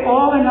away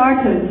all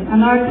anarthas.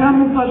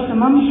 Anartham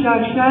upashamam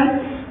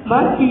shakshat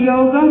bhakti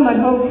yoga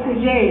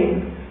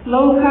madhoksajay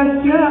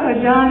lokasya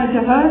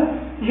ajanataha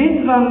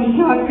vidvam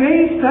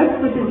shakre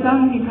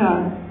satvatasamhita.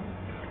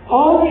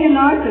 All the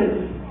anarthas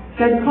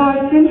that cause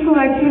sinful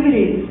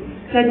activities,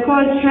 that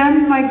cause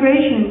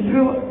transmigration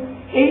through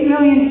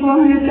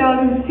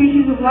 8,400,000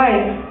 species of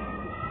life,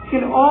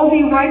 can all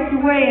be wiped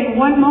away in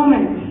one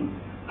moment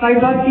by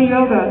Bhakti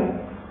Yoga.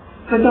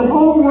 But the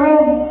whole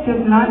world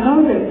does not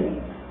know this.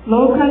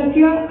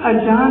 Lokasya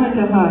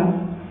ajanataha.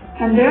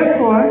 And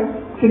therefore,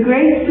 the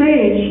great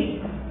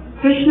sage,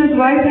 Krishna's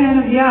right hand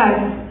of Vyas,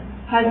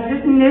 has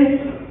written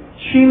this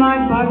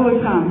Srimad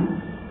Bhagavatam.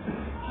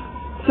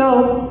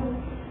 So,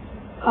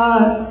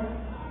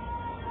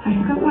 I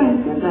forgot why I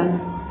said that.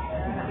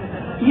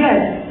 Yes,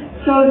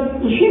 so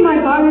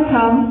Srimad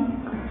Bhagavatam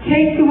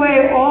takes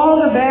away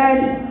all the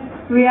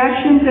bad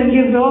reactions and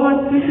gives all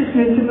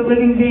auspiciousness to the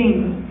living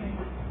beings.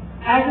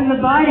 As in the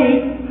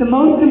body, the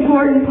most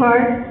important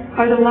part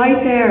are the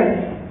light airs.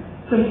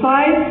 The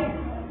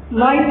 5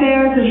 light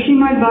airs of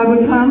Srimad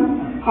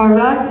Bhagavatam are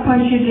Ras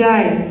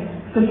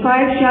Panchajai, the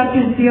 5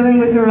 chapters dealing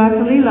with the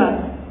Rasa Leela.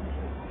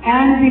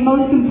 And the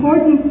most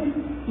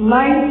important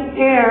light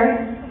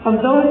air of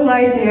those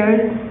light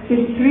airs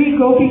is 3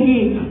 Gopi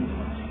Geet.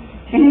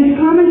 In his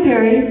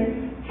commentary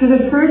to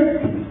the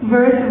first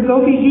verse of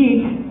Gopi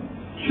Geet,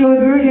 Srila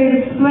Gurudev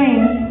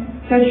explains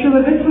that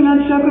Srila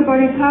Vishwanath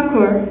Chakrabarti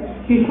Thakur,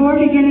 before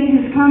beginning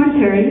his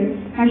commentary,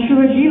 and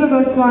Srila Jiva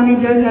Goswami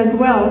does as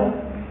well,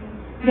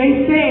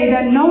 they say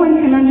that no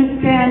one can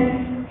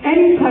understand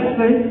any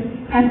tattvas,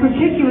 and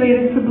particularly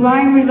the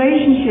sublime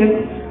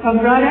relationship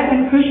of Radha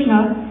and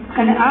Krishna,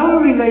 and our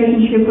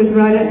relationship with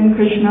Radha and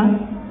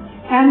Krishna,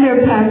 and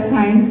their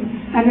pastimes,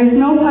 and there's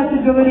no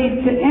possibility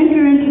to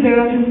enter into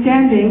their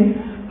understanding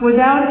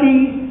without the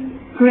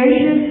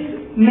gracious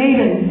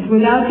maidens,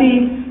 without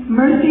the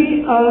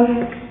mercy of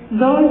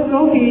those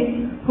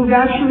gopis who've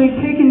actually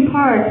taken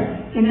part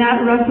in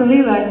that Rasa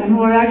Leela and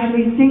who are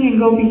actually singing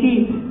Gopi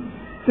Geet.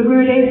 So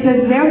Gurudev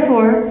says,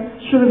 therefore,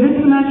 Srila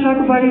Vishwanath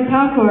Chakrabarti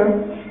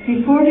Thakur,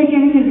 before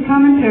beginning his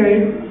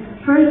commentary,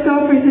 first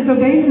offers his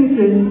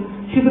obeisances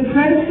to the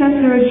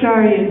predecessor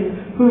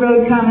acharyas who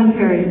wrote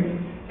commentaries.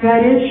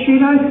 That is,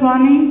 Sridhar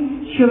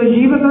Swami, Srila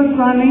Jiva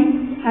Goswami,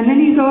 and then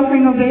he's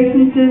offering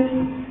obeisances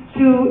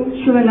to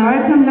Srila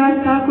Narottam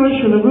Das Thakur,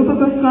 Srila Rupa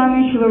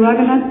Goswami, Srila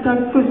Raghunath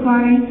Das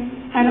Goswami,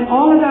 and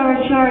all of our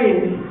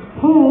acharyas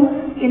who,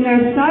 in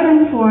their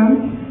sadhana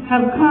form,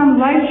 have come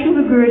like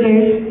Srila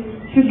Gurudev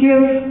to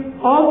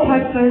give all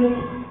tattvas,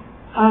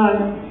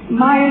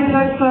 Maya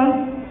tattva,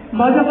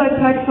 Bhagavad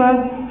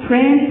tattva,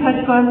 Prem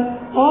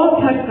tattva,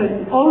 all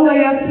tattvas, all the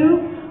way up to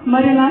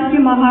Madanatya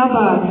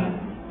Mahabhav.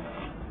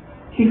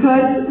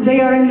 Because they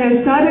are in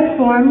their sadhak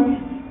forms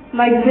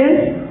like this,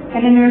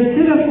 and in their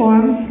siddha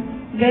forms,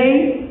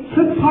 they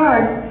took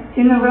part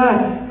in the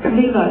Ras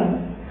Leela,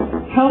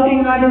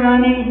 helping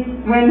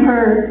Radharani when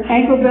her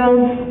ankle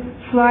bells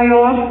fly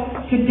off,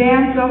 to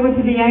dance over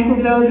to the ankle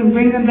bells and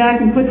bring them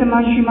back and put them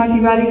on Srimati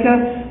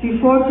Radhika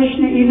before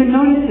Krishna even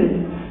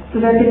notices,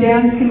 so that the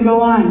dance can go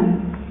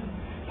on.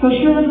 So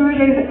Srila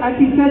Gurudev, as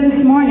he said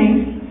this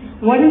morning,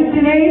 what is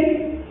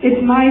today? It's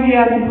my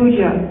Vyasa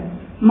Puja.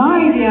 My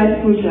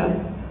Vyasa Puja.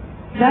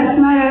 That's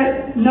not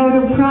a note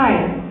of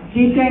pride.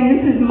 He's saying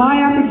this is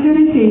my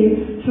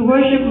opportunity to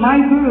worship my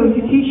Guru,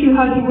 to teach you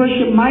how to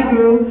worship my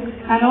Guru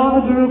and all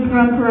the Guru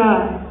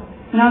Parampara.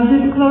 And I'll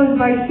just close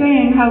by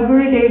saying how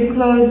Gurudev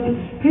closed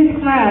his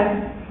class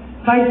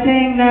by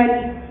saying that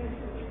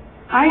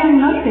I am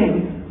nothing.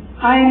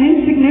 I am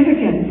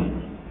insignificant.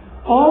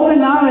 All the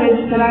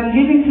knowledge that I'm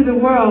giving to the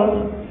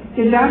world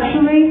is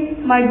actually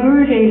my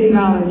Gurudev's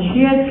knowledge.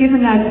 He has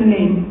given that to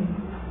me.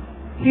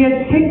 He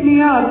has picked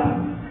me up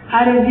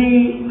out of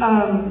the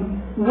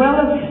well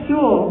of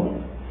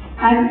stool,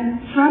 and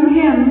from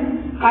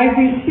him I've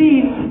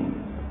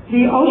received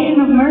the ocean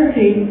of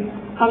mercy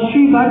of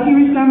Sri Bhakti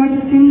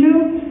Rasamrita Sindhu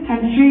and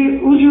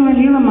Sri Ujjvala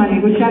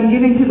Nilamani, which I'm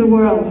giving to the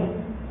world.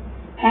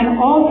 And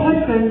all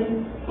tattvas,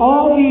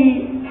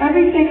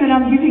 everything that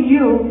I'm giving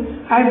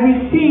you, I've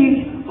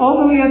received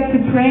all the way up to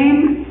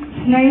Prem,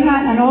 Sneha,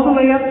 and all the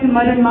way up to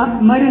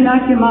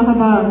Madanatya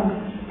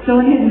Mahabhav. So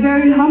in his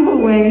very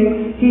humble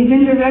way, he's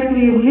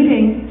indirectly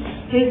admitting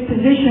his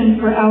position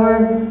for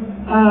our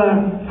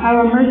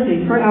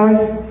mercy, for our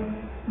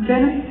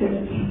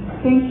benefit.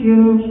 Thank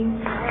you.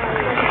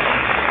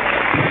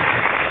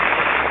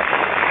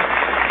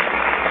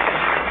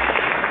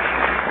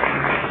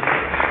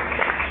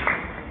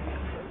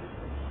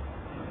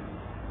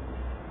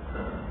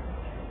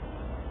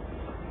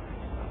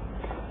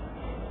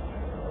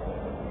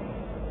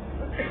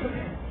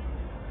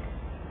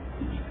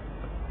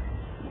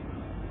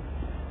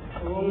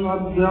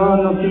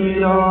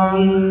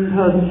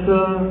 अज्ञानतिमिरान्धस्य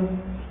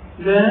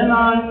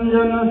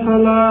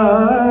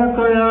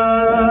ज्ञानाञ्जनशलाकया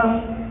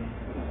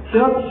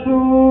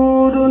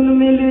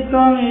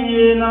चक्षुरुन्मिलितं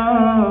येन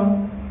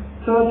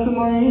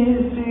तस्मै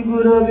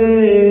श्रीगुरवे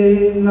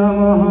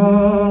नमः।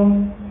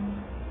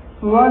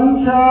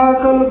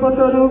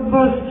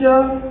 वाञ्छाकल्पतरुभ्यश्च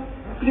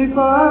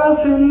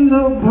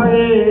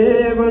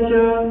कृपासिन्धुभ्येव च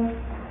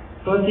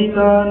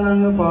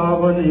पतितानां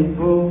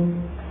पावनेभ्यो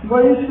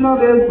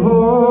वैष्णवेभ्यो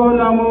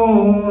नमो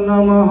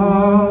नमः।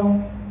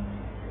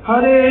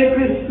 हरे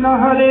कृष्ण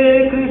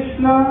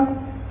कृष्ण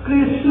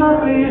कृष्ण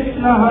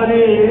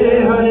हरे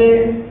हरे,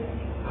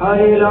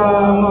 हरे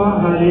Ram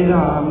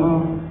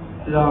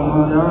Ram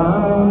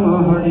Ram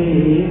Hare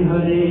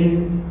Hare.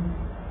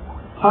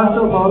 First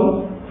of all,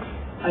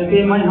 I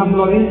pay my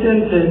humble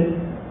obeisances.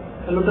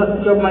 The lotus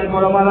feet of my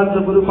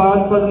Paramahansa Guru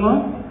Padma,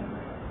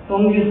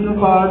 Om Vishnu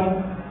Pad,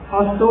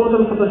 Astotra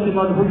Sata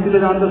Srimad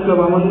Bhaktivedanta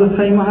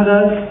Goswami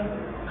Maharaj,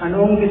 and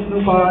Om Vishnu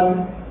Pad,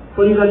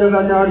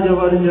 Puribhakti.Tv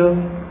Varja,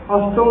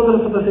 Astotra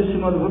Sata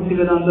Srimad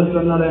Bhaktivedanta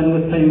Narayan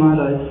Goswami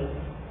Maharaj.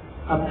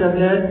 After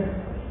that,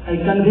 I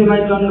convey my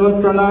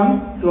Dandavata Pranam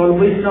to all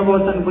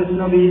Vaishnavas and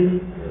Vaishnavis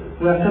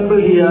who assemble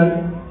here,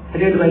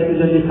 headed by the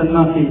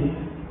Sannyasis.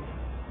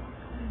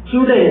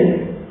 Today,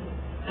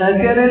 the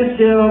appearance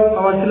day of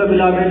our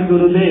beloved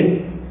Gurudev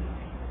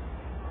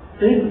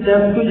is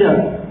Vyas Puja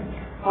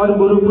or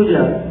Guru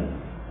Puja.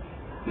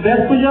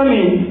 Vyas Puja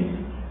means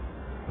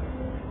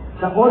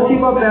the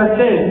worship of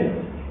Vyasadeva.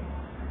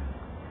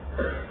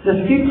 The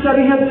scripture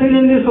we have seen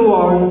in this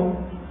world,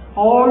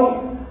 all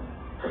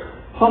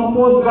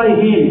composed by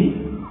him.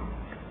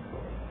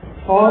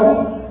 Or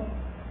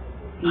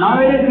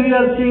nowadays we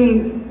are seeing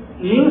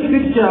new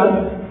scriptures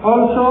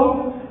also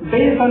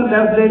based on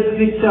Vyasadeva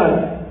scriptures.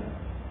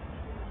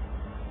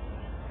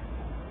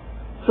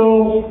 So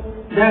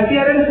the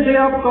appearance day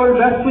of called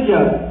Vyas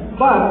Puja,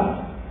 but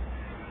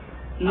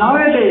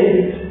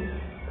nowadays,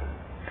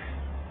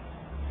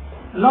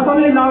 not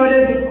only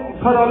nowadays,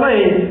 for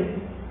always,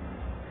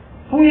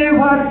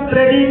 whoever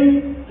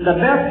spreading the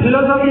best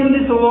philosophy in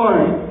this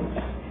world,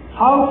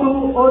 how to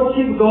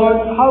worship God,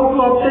 how to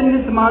obtain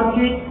His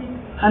mercy,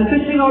 and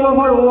preaching all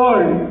over the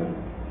world,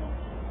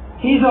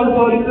 he is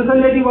also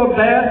representative of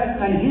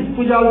Vyas, and his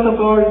puja also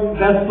called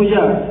Vyas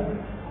Puja.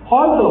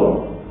 Although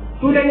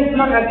today is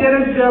not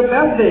appearance day of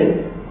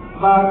Vyasadeva,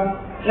 but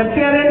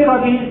appearance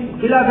of his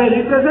beloved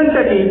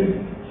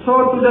representative,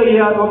 so today we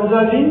are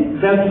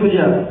observing Vyas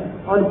Puja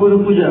or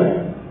Guru Puja.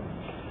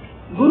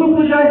 Guru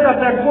Puja is the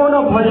backbone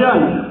of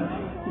bhajan.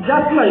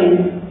 Just like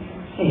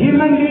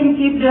human beings,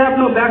 if they have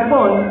no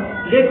backbone,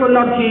 they could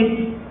not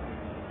keep,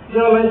 they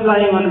are always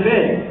lying on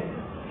bed.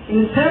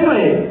 In the same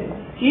way,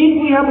 if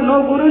we have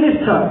no Guru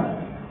Nishtha,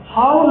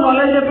 how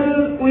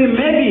knowledgeable we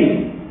may be,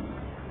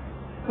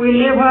 we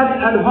never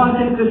advance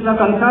in Krishna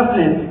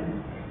consciousness.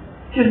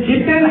 It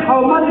depends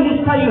how much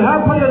Nishtha you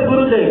have for your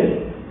Gurudev,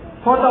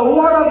 for the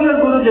word of your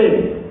Gurudev,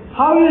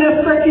 how you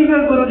respect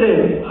your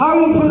Gurudev, how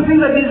you fulfill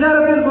the desire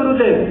of your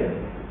Gurudev.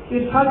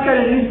 If such kind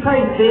of Nishtha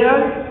is there,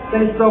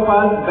 then it's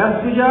proper Vyas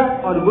Puja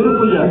or Guru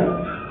Puja.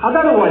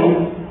 Otherwise,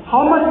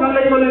 how much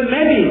knowledgeable you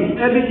may be,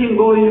 everything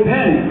goes in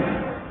vain.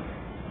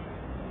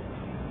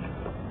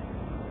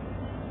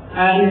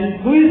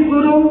 And who is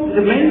Guru?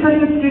 The mention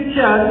in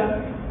scripture,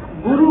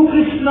 Guru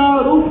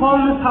Krishna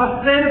Rupam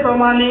Shastre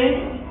Pramane,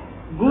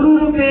 Guru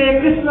Rupe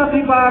Krishna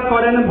Kripa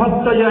Karen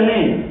Bhakta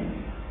Jane.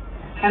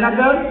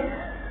 Another,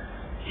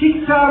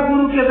 Shiksha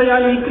Guru Ke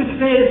Dayali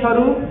Krishna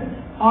Sarup,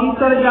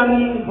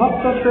 Antarjani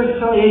Bhakta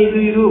Shresha Ei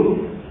Rup.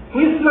 Who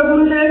is the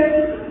Gurudev?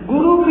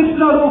 Guru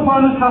Krishna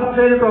Rupam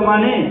Shastre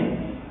Pramane,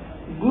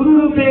 Guru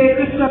Rupe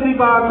Krishna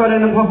Kripa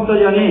Karen Bhakta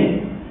Jane.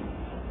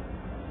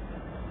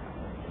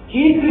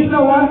 If Krishna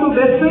wants to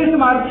bestow His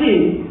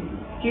mercy,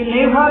 He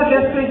never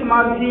bestows His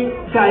mercy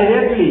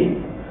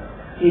directly.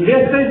 He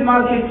bestows His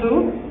mercy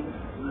through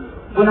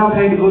bona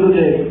fide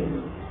Gurudev.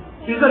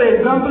 Is there an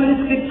example in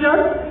scripture?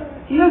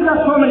 Here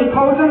are so many,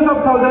 thousands of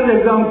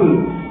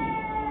examples.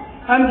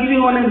 I am giving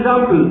one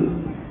example.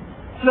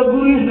 The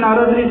Guru is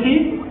Narad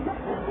Rishi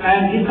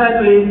and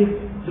disciple is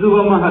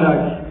Dhruva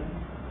Maharaj.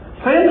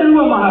 When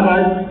Dhruva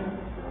Maharaj,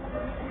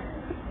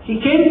 he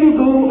came to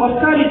do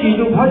austerity,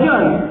 to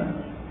bhajan,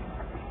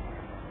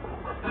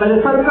 by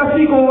the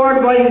sarcastic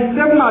word by his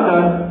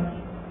stepmother,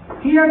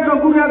 he had no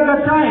Guru at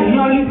that time, he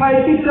only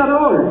 5-6 years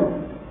old.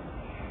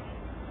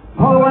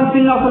 Bhagavan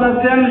Singhasan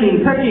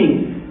assembling, sitting.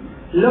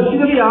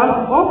 Lakshmi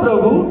asked, "Oh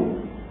Prabhu,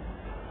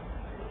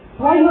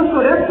 why are you so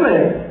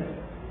restless?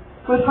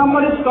 So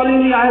somebody is calling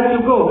me, I have to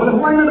go. But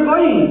why not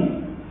going?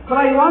 But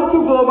I want to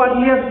go, but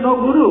he has no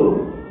Guru."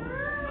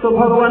 So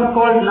Bhagavan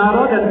called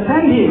Narad and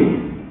sent him.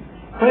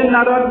 When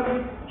Narad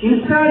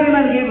inspired him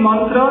and gave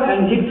mantra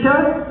and diksha,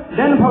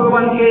 then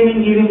Bhagavan came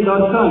and gave him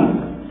darshan.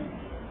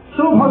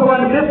 So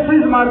Bhagavan bestowed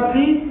his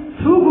mercy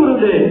through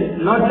Gurudev,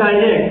 not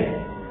direct.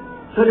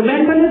 So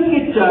remember in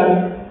scripture,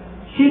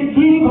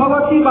 Siddhi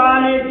Bhavati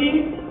Bhaneti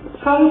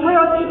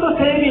Samsayachita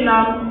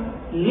Sevinam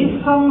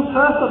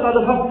Nissamsasa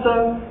Tadbhakta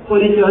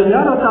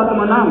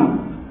Porichayaratatmanam.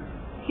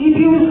 if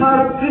you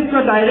serve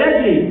Krishna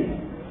directly,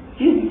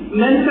 he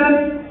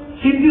mentioned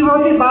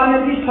Siddhivati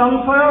Bhanati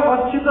Samsaya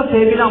Achita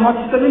Sevina.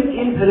 Achita means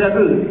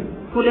infallible,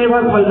 to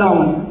never fall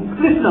down.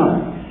 Krishna.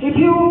 If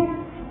you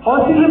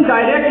worship him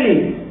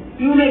directly,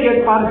 you may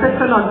get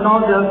perfection or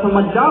not, there is so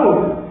much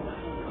doubt.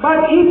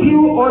 But if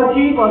you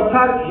worship or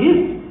serve his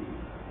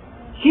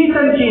Chief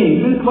and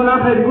King, means bona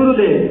fide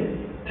Gurudev,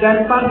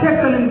 then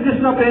perfection in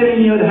Krishna prayer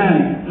in your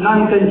hand,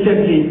 none can check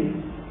it.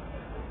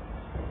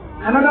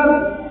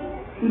 Another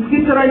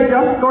scripture I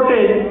just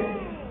quoted,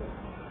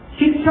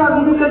 Shiksha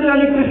Guru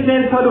Kajali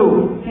Krishna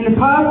Saru. In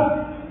first,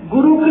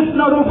 Guru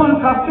Krishna Rupan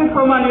Sastre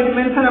Praman, it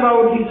mentioned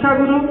about Shiksha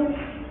Guru,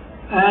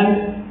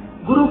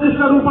 and Guru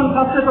Krishna Rupan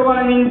Sastre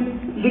Praman means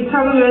Shiksha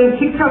Guru, and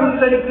Shiksha Guru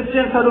Kajali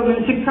Krishna Saru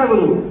means Shiksha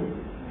Guru.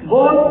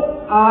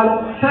 Both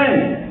are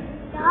same.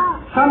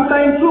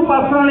 Sometimes two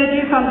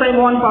personalities, sometimes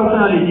one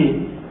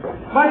personality.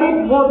 But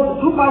if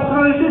both two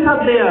personalities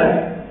are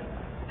there,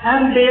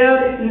 and they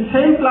are in the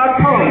same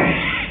platform,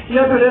 you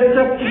have to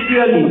respect it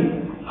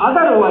clearly.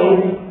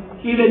 Otherwise,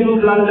 you may do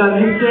blunder,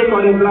 mistake,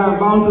 or you are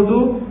bound to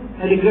do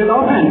a regret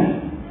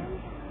offense.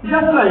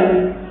 Just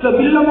like the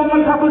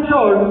Billamangal Thakur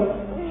told,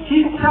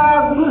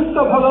 Shiksha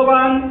Gurusta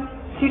Bhagavan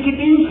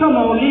Sikitinsa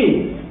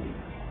Mauli.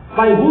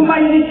 By whom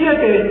I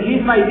initiated,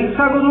 he is my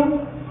Diksha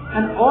Guru,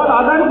 and all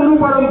other Guru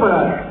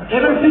Parampara.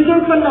 Even Sri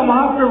Chaitanya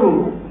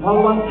Mahaprabhu,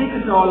 Bhagavan Sri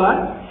Krishna, all are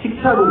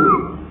Shiksha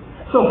Guru.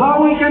 So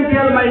how we can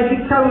tell my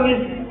Shiksha Guru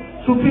is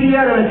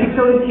superior and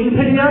Shiksha Guru is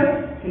inferior?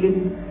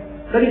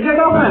 That is get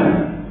offense.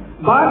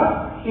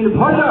 But in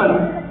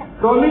bhajan,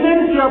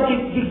 prominence of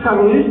Shiksha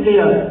Guru is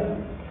there.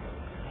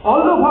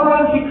 Although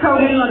Bhagavan Shiksha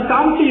Guru will not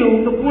come to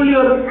you to pull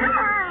your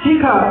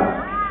Shikha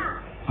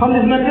from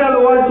this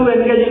material world to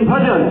engage in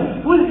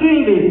bhajan, who is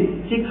doing this?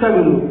 Shiksha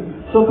Guru.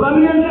 So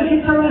prominence of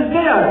Shiksha Guru is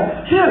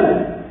there. Still,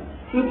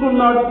 you could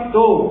not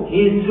go. He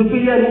is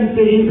superior, he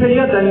is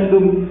inferior, then you do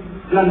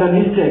blunder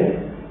mistake.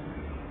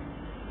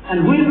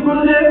 And who is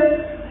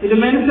Gurudev? It is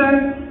mentioned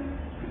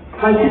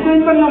by Sri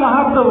Chaitanya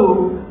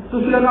Mahaprabhu to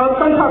Srila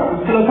Narayan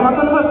Thakur, Srila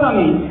Sanatana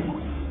Goswami.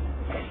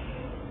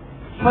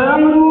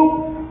 Swayamru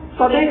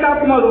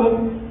Tadekatmaru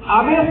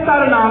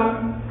Avestar Nam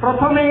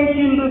Prathame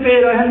Chindupe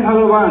Rahan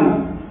Bhagavan.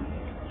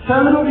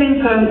 Swayamru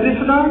means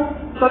Krishna,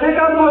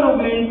 Tadekatmaru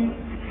means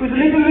with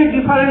little bit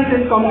difference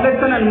in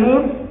complexion and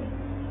mood,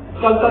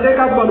 called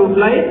Tadekatmaru,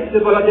 like the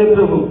Baladev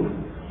Prabhu.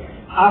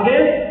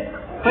 Aves,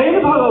 when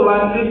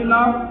Bhagavan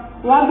Krishna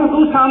want to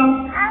do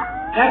some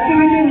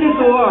activity in this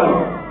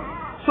world,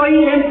 so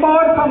he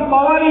empowered some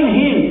power in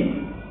him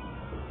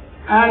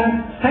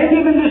and sent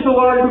him in this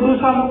world to do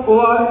some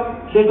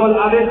work they call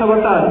Aves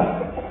Avatar.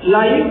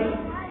 Like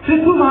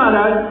Sridhu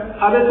Maharaj,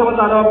 Aves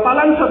Avatar of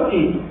Palan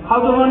Shakti,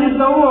 how to manage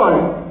the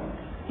world.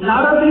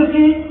 Narad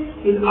Rishi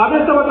is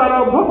Aves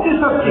Avatar of Bhakti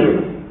Shakti.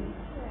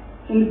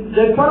 In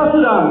the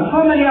Parasuram,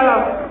 so many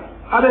are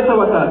Aves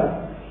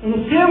Avatar. In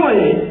the same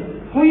way,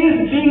 who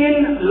is being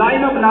in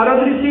line of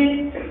Narad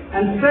Rishi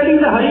and spreading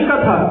the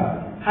Harikatha,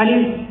 and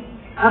is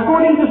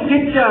according to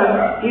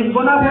scripture, he is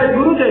bona fide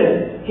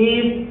Gurudev. He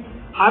is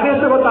Aves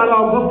Avatar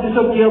of Bhakti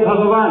Shakti of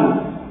Bhagavan.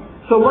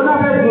 So bona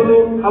fide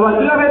Guru, our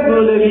beloved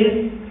Gurudev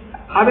is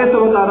Aves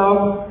Avatar of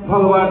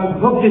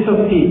Bhagavan Bhakti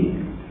Shakti.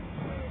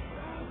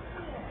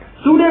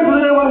 Today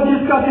Gurudev was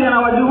discussing in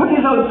our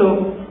devotees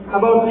also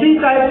about three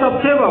types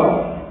of seva.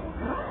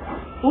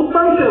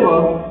 Uttam seva,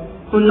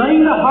 to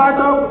knowing the heart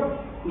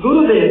of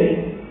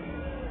Gurudev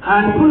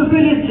and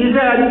fulfill his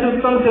desire is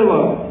Uttam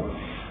seva.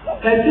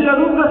 Like Srila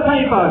Rupa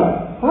Goswami,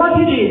 what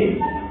he did?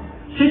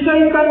 Sri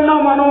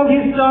Chaitanya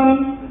Manobhishtam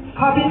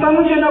Sthapitam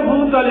Jena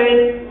Bhutale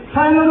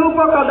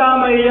Sangrupa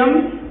Kadamayam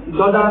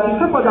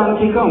Dadati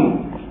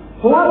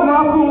Sapadantikam. What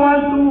Mahaprabhu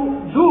wants to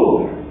do,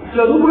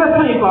 Srila Rupa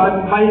Goswami,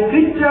 by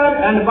scripture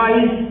and by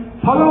his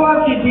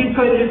followers he did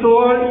so in this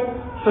world,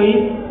 so he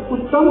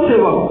Uttam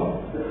seva.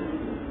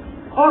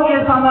 Okay,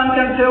 someone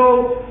can say,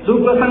 oh,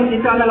 Rupa Goswami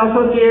eternal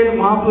associate,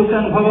 Mahaprabhu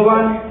and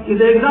Bhagavan. Is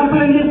the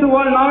example in this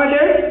world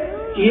nowadays?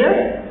 Yes,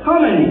 how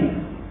many?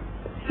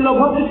 Srila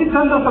Bhakti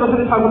Siddhanta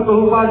Saraswati Thakur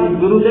Prabhupada is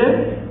Gurudev.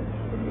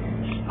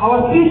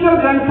 Our spiritual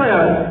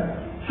grandfather,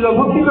 Srila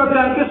Bhakti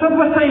Vedanta Keshav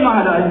Goswami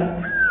Maharaj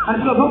and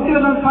Srila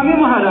Bhaktivedanta Swami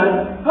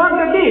Maharaj, what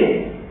they did?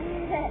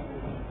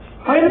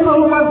 When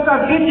Prabhupada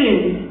started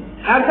preaching,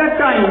 at that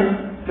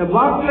time, the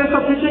birthplace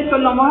of Sri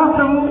Chaitanya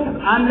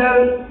Mahaprabhu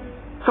under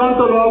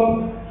control of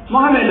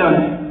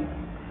Mohammedans.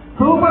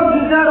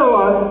 Prabhupada's desire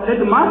was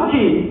that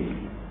Masjid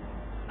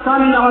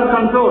come in our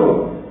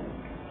control.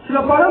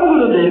 Srila Param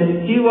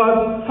Gurudev, he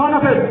was son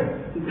of a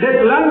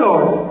great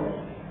landlord.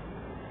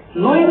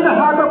 Knowing the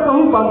heart of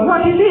Prabhupada,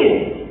 what he did?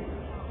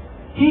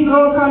 He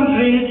grew some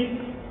trees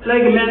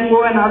like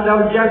mango and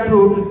other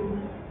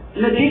jackfruit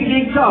in a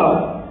big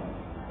tub.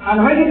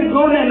 And when it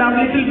grown enough,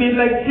 little bit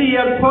like 3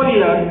 years, 4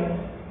 years,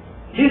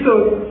 this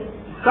was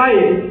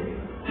died.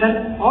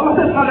 Then all of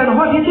a sudden,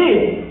 what he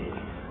did?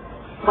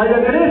 By the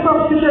grace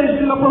of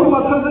Srila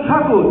Prabhupada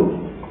Thakur,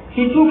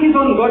 he took his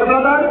own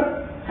godbrother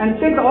and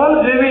take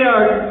all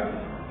graveyards,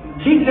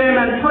 dig them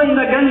and throw in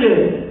the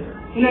Ganges.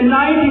 In a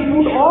night he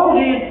put all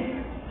these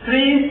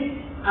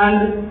trees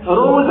and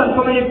rose and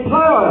so many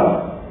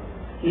flowers.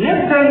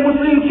 Next time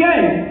Muslim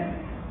came,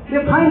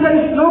 they find there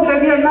is no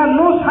graveyard,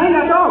 no sign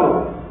at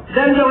all.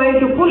 Then they went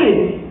to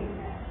police.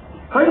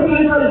 When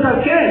police officer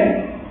came,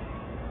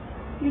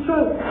 he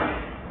said,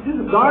 this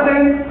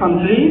garden,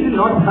 some trees,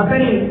 not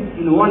happening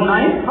in one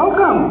night. How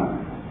come?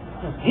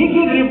 He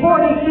gave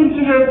report and seems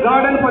to have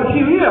garden for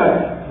few years.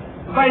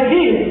 By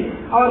this,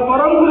 our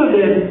Param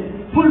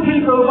Gurudev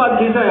fulfilled Prabhupada's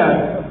desire.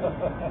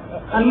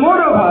 And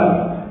moreover,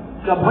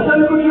 the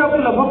bhajan kuti of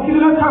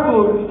Bhaktivedanta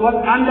Thakur was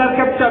under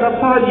capture of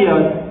 4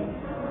 years.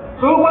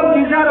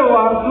 Prabhupada's desire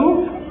was to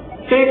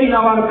take in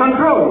our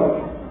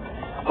control.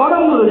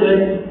 Param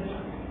Gurudev,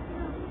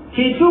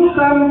 he took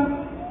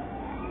some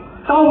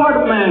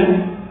cowherd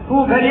men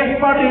who very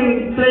expert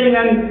in playing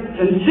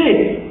and sing.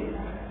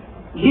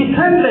 He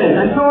sent them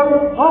and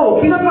told, oh,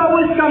 Peter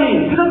Babu is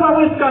coming, Peter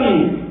Babu is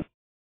coming.